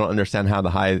 we don't understand how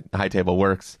the high table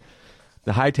works.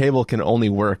 The high table can only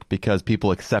work because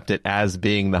people accept it as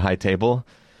being the high table.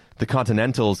 The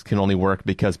Continentals can only work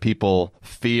because people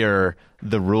fear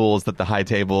the rules that the high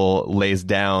table lays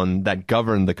down that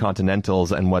govern the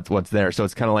Continentals and what's there. So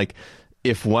it's kind of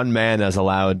if one man is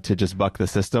allowed to just buck the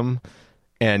system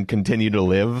and continue to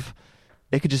live,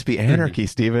 it could just be anarchy,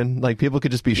 Steven. People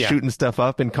could just be shooting stuff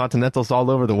up in Continentals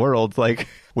all over the world.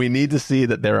 We need to see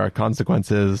that there are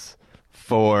consequences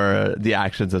for the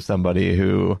actions of somebody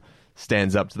who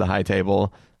stands up to the high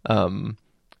table.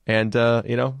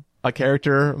 A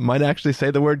character might actually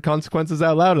say the word consequences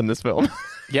out loud in this film.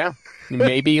 Yeah,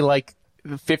 maybe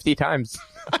 50 times.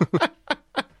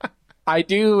 I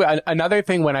do. Another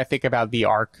thing when I think about the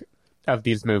arc of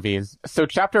these movies. So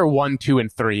chapter 1, 2,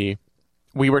 and 3,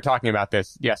 we were talking about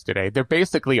this yesterday. They're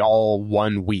basically all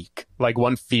 1 week,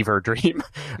 one fever dream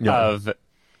of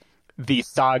the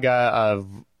saga of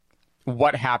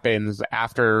what happens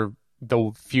after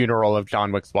the funeral of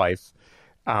John Wick's wife.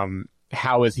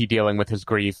 How is he dealing with his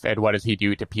grief, and what does he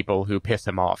do to people who piss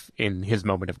him off in his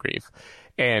moment of grief?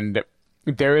 And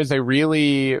there is a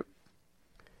really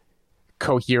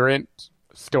coherent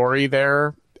story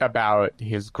there about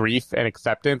his grief and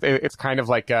acceptance. It's kind of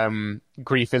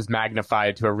grief is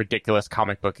magnified to a ridiculous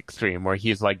comic book extreme where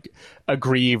he's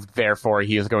aggrieved, therefore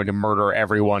he is going to murder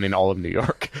everyone in all of New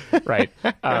York, right?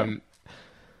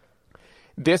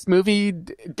 This movie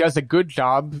does a good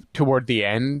job toward the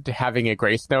end having a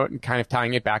grace note and kind of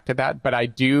tying it back to that. But I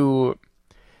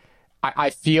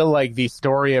feel like the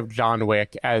story of John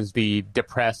Wick as the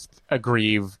depressed,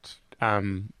 aggrieved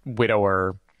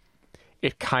widower,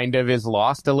 it kind of is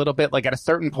lost a little bit. At a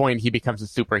certain point, he becomes a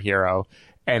superhero,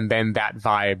 and then that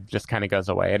vibe just kind of goes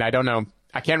away. And I don't know,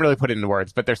 I can't really put it into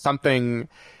words, but there's something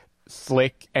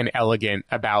slick and elegant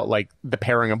about like the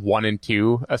pairing of 1 and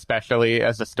 2, especially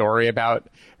as a story about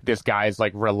this guy's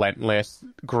like relentless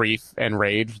grief and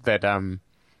rage that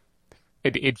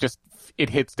it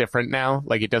hits different now.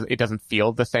 Like it doesn't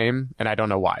feel the same, and I don't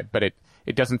know why, but it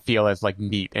doesn't feel as like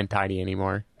neat and tidy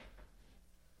anymore.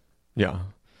 Yeah.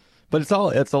 But it's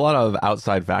a lot of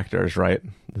outside factors, right?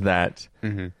 That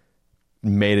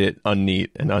made it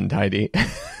unneat and untidy.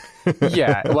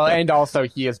 Yeah, well, and also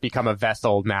he has become a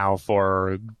vessel now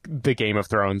for the Game of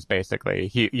Thrones, basically.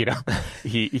 He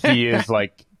is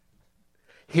like,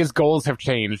 his goals have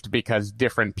changed because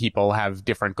different people have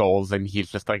different goals, and he's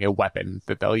just like a weapon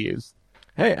that they'll use.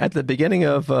 Hey, at the beginning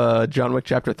of John Wick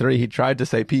Chapter 3, he tried to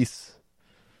say peace.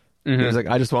 He was like,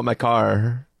 I just want my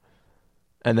car,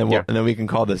 and then and then we can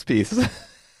call this peace.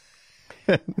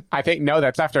 I think, no,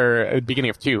 that's after the beginning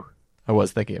of 2. I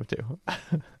was thinking of 2.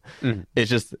 It's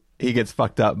just, he gets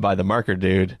fucked up by the marker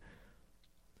dude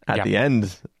at the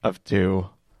end of 2,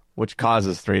 which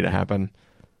causes 3 to happen.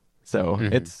 So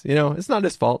it's, it's not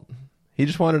his fault. He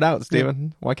just wanted out,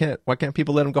 Steven. Why can't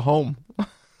people let him go home?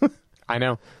 I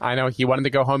know. He wanted to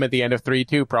go home at the end of 3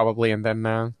 too, probably, and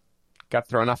then got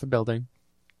thrown off a building.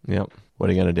 Yep. What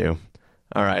are you gonna do?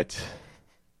 All right.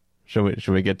 Should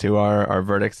we get to our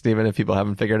verdict, Steven, if people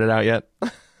haven't figured it out yet?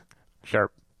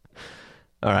 Sure.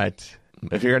 All right.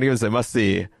 If you're gonna give us a must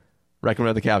see,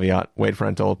 recommend with a caveat, wait for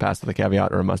untold, pass with a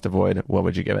caveat, or a must avoid, what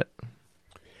would you give it?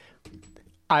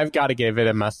 I've got to give it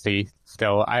a must-see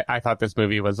still. I thought this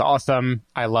movie was awesome.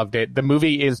 I loved it. The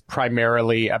movie is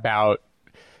primarily about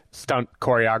stunt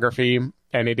choreography,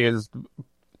 and it is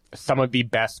some of the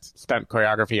best stunt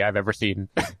choreography I've ever seen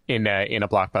in a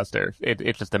blockbuster.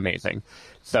 It's just amazing.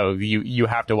 So you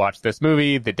have to watch this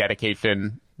movie. The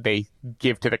dedication they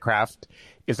give to the craft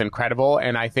is incredible,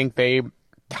 and I think they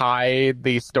tie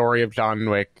the story of John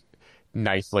Wick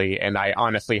nicely, and I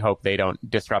honestly hope they don't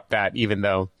disrupt that, even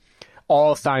though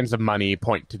all signs of money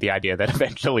point to the idea that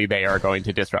eventually they are going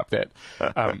to disrupt it.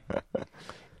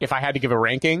 If I had to give a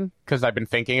ranking, because I've been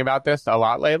thinking about this a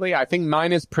lot lately, I think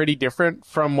mine is pretty different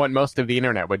from what most of the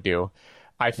internet would do.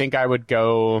 I think I would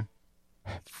go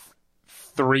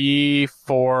 3,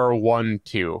 4, 1,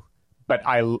 2. But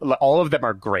all of them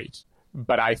are great.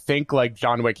 But I think like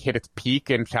John Wick hit its peak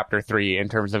in Chapter 3 in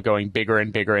terms of going bigger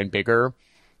and bigger and bigger,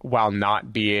 while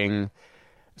not being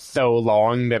so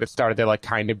long that it started to like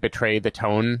kind of betray the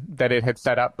tone that it had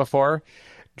set up before.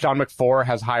 John Wick 4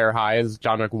 has higher highs.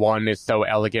 John Wick 1 is so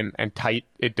elegant and tight,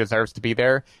 it deserves to be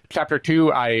there. Chapter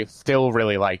 2, I still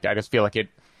really liked. I just feel like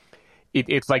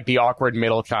it's like the awkward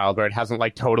middle child where it hasn't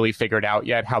like totally figured out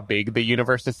yet how big the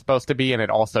universe is supposed to be, and it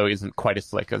also isn't quite as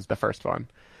slick as the first one.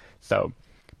 So,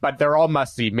 but they're all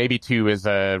must see. Maybe 2 is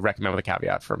a recommend with a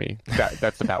caveat for me.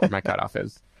 That's about where my cutoff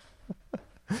is.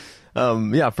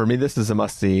 Yeah, for me, this is a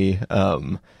must-see.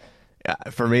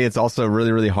 For me, it's also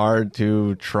really, really hard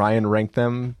to try and rank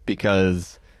them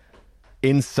because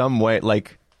in some way,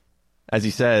 like, as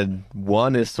you said,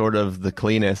 1 is sort of the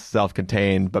cleanest,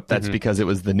 self-contained, but that's because it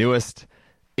was the newest.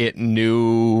 It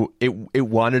knew it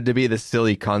wanted to be the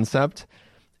silly concept,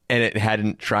 and it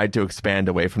hadn't tried to expand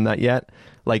away from that yet.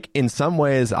 Like, in some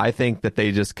ways, I think that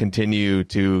they just continue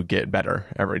to get better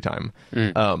every time.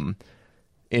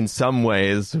 In some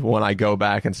ways, when I go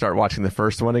back and start watching the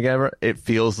first one again, it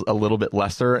feels a little bit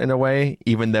lesser in a way,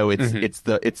 even though it's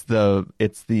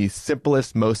the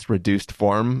simplest, most reduced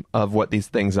form of what these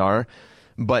things are.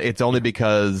 But it's only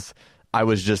because I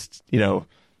was just,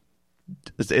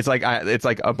 it's like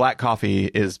a black coffee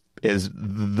is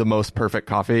the most perfect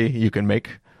coffee you can make,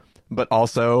 but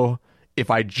also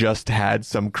if I just had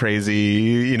some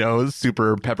crazy,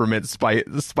 super peppermint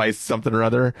spice something or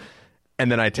other,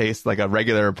 and then I taste like a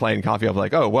regular plain coffee, I'm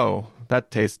like, oh, whoa,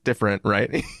 that tastes different,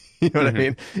 right? You know what I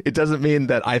mean? It doesn't mean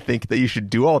that I think that you should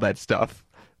do all that stuff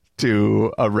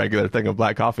to a regular thing of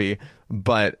black coffee,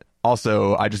 but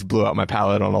also I just blew out my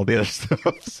palate on all the other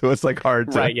stuff, so it's like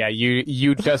hard to... Right, yeah,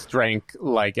 you just drank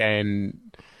like an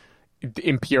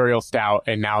imperial stout,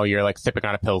 and now you're like sipping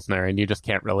on a Pilsner, and you just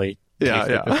can't really taste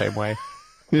it the same way.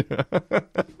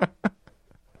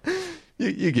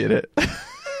 You get it.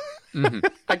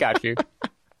 I got you.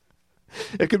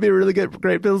 It could be a really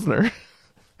great Pilsner.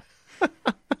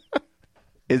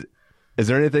 Is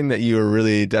there anything that you are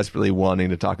really desperately wanting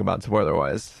to talk about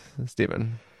spoiler-wise,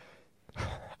 Stephen?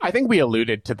 I think we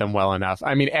alluded to them well enough.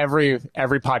 I mean, every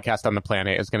podcast on the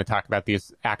planet is going to talk about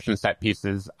these action set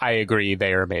pieces. I agree,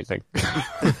 they are amazing.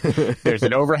 There's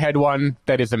an overhead one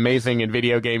that is amazing and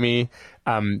video gamey.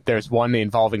 There's one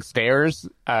involving stairs.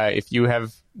 If you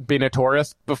have been a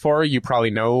tourist before, you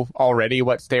probably know already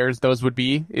what stairs those would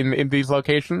be in these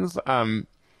locations.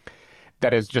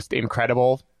 That is just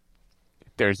incredible.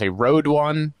 There's a road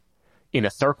one in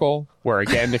a circle where,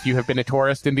 again, if you have been a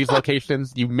tourist in these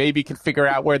locations, you maybe can figure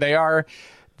out where they are.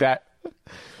 That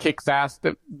kicks ass.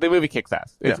 The movie kicks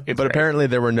ass. It's but great. apparently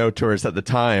there were no tourists at the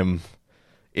time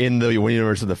in the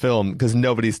universe of the film because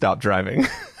nobody stopped driving.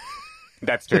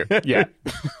 That's true. Yeah.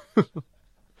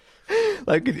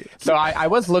 So I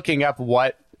was looking up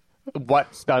what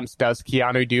stunts does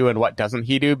Keanu do and what doesn't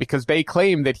he do, because they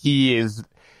claim that he is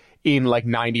in like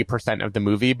 90% of the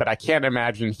movie, but I can't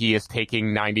imagine he is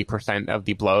taking 90% of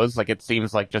the blows. Like, it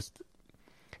seems like just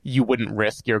you wouldn't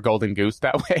risk your golden goose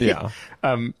that way. Yeah.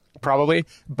 Probably.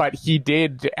 But he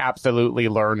did absolutely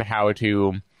learn how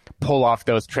to pull off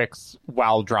those tricks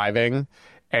while driving,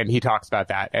 and he talks about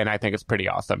that, and I think it's pretty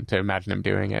awesome to imagine him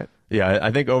doing it. Yeah, I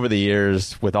think over the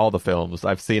years with all the films,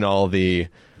 I've seen all the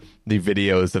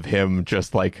videos of him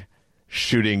just like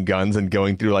shooting guns and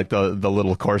going through like the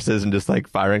little courses and just like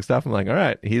firing stuff. I'm like, all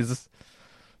right, he's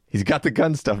got the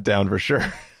gun stuff down for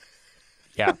sure.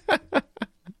 Yeah.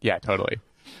 Yeah, totally.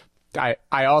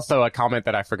 I also, a comment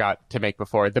that I forgot to make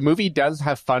before, the movie does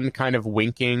have fun kind of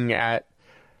winking at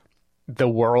the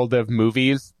world of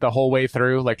movies the whole way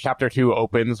through. Like, chapter 2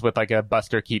 opens with like a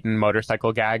Buster Keaton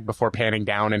motorcycle gag before panning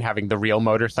down and having the real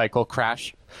motorcycle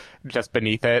crash just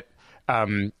beneath it.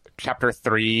 Chapter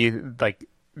 3, like,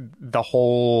 the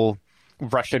whole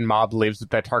Russian mob lives at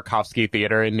the Tarkovsky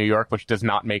Theater in New York, which does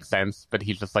not make sense, but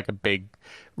he's just like a big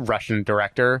Russian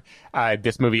director.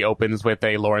 This movie opens with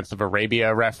a Lawrence of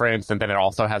Arabia reference, and then it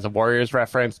also has a Warriors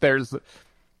reference.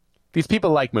 These people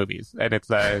like movies, and it's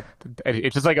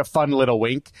just like a fun little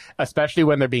wink, especially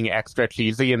when they're being extra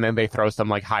cheesy, and then they throw some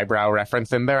like highbrow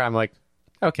reference in there. I'm like,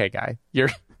 okay, guy, you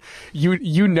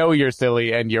know you're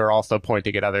silly, and you're also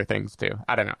pointing at other things too.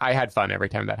 I don't know. I had fun every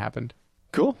time that happened.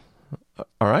 Cool.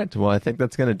 All right. Well, I think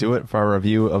that's going to do it for our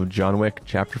review of John Wick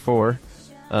Chapter 4.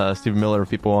 Stephen Miller, if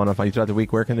people want to find you throughout the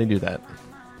week, where can they do that?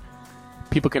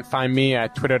 People can find me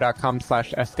at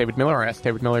twitter.com/sdavidmiller or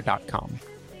sdavidmiller.com.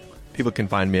 People can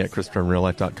find me at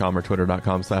ChristopherInRealLife.com or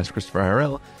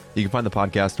Twitter.com/ChristopherIRL. You can find the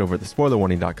podcast over at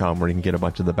thespoilerwarning.com, where you can get a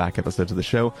bunch of the back episodes of the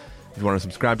show. If you want to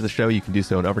subscribe to the show, you can do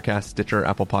so on Overcast, Stitcher,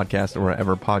 Apple Podcasts, or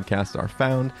wherever podcasts are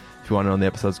found. If you want to know when the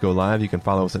episodes go live, you can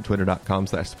follow us at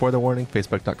Twitter.com/SpoilerWarning,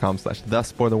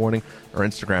 Facebook.com/TheSpoilerWarning, or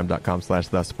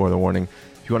Instagram.com/TheSpoilerWarning.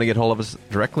 If you want to get hold of us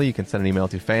directly, you can send an email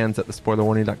to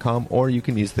fans@thespoilerwarning.com, or you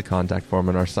can use the contact form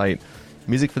on our site.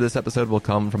 Music for this episode will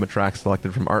come from a track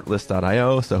selected from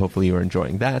artlist.io, so hopefully you are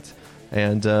enjoying that.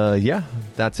 And yeah,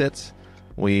 that's it.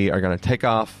 We are going to take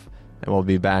off, and we'll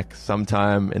be back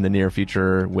sometime in the near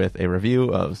future with a review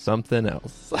of something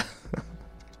else.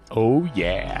 Oh,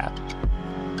 yeah.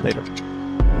 Later.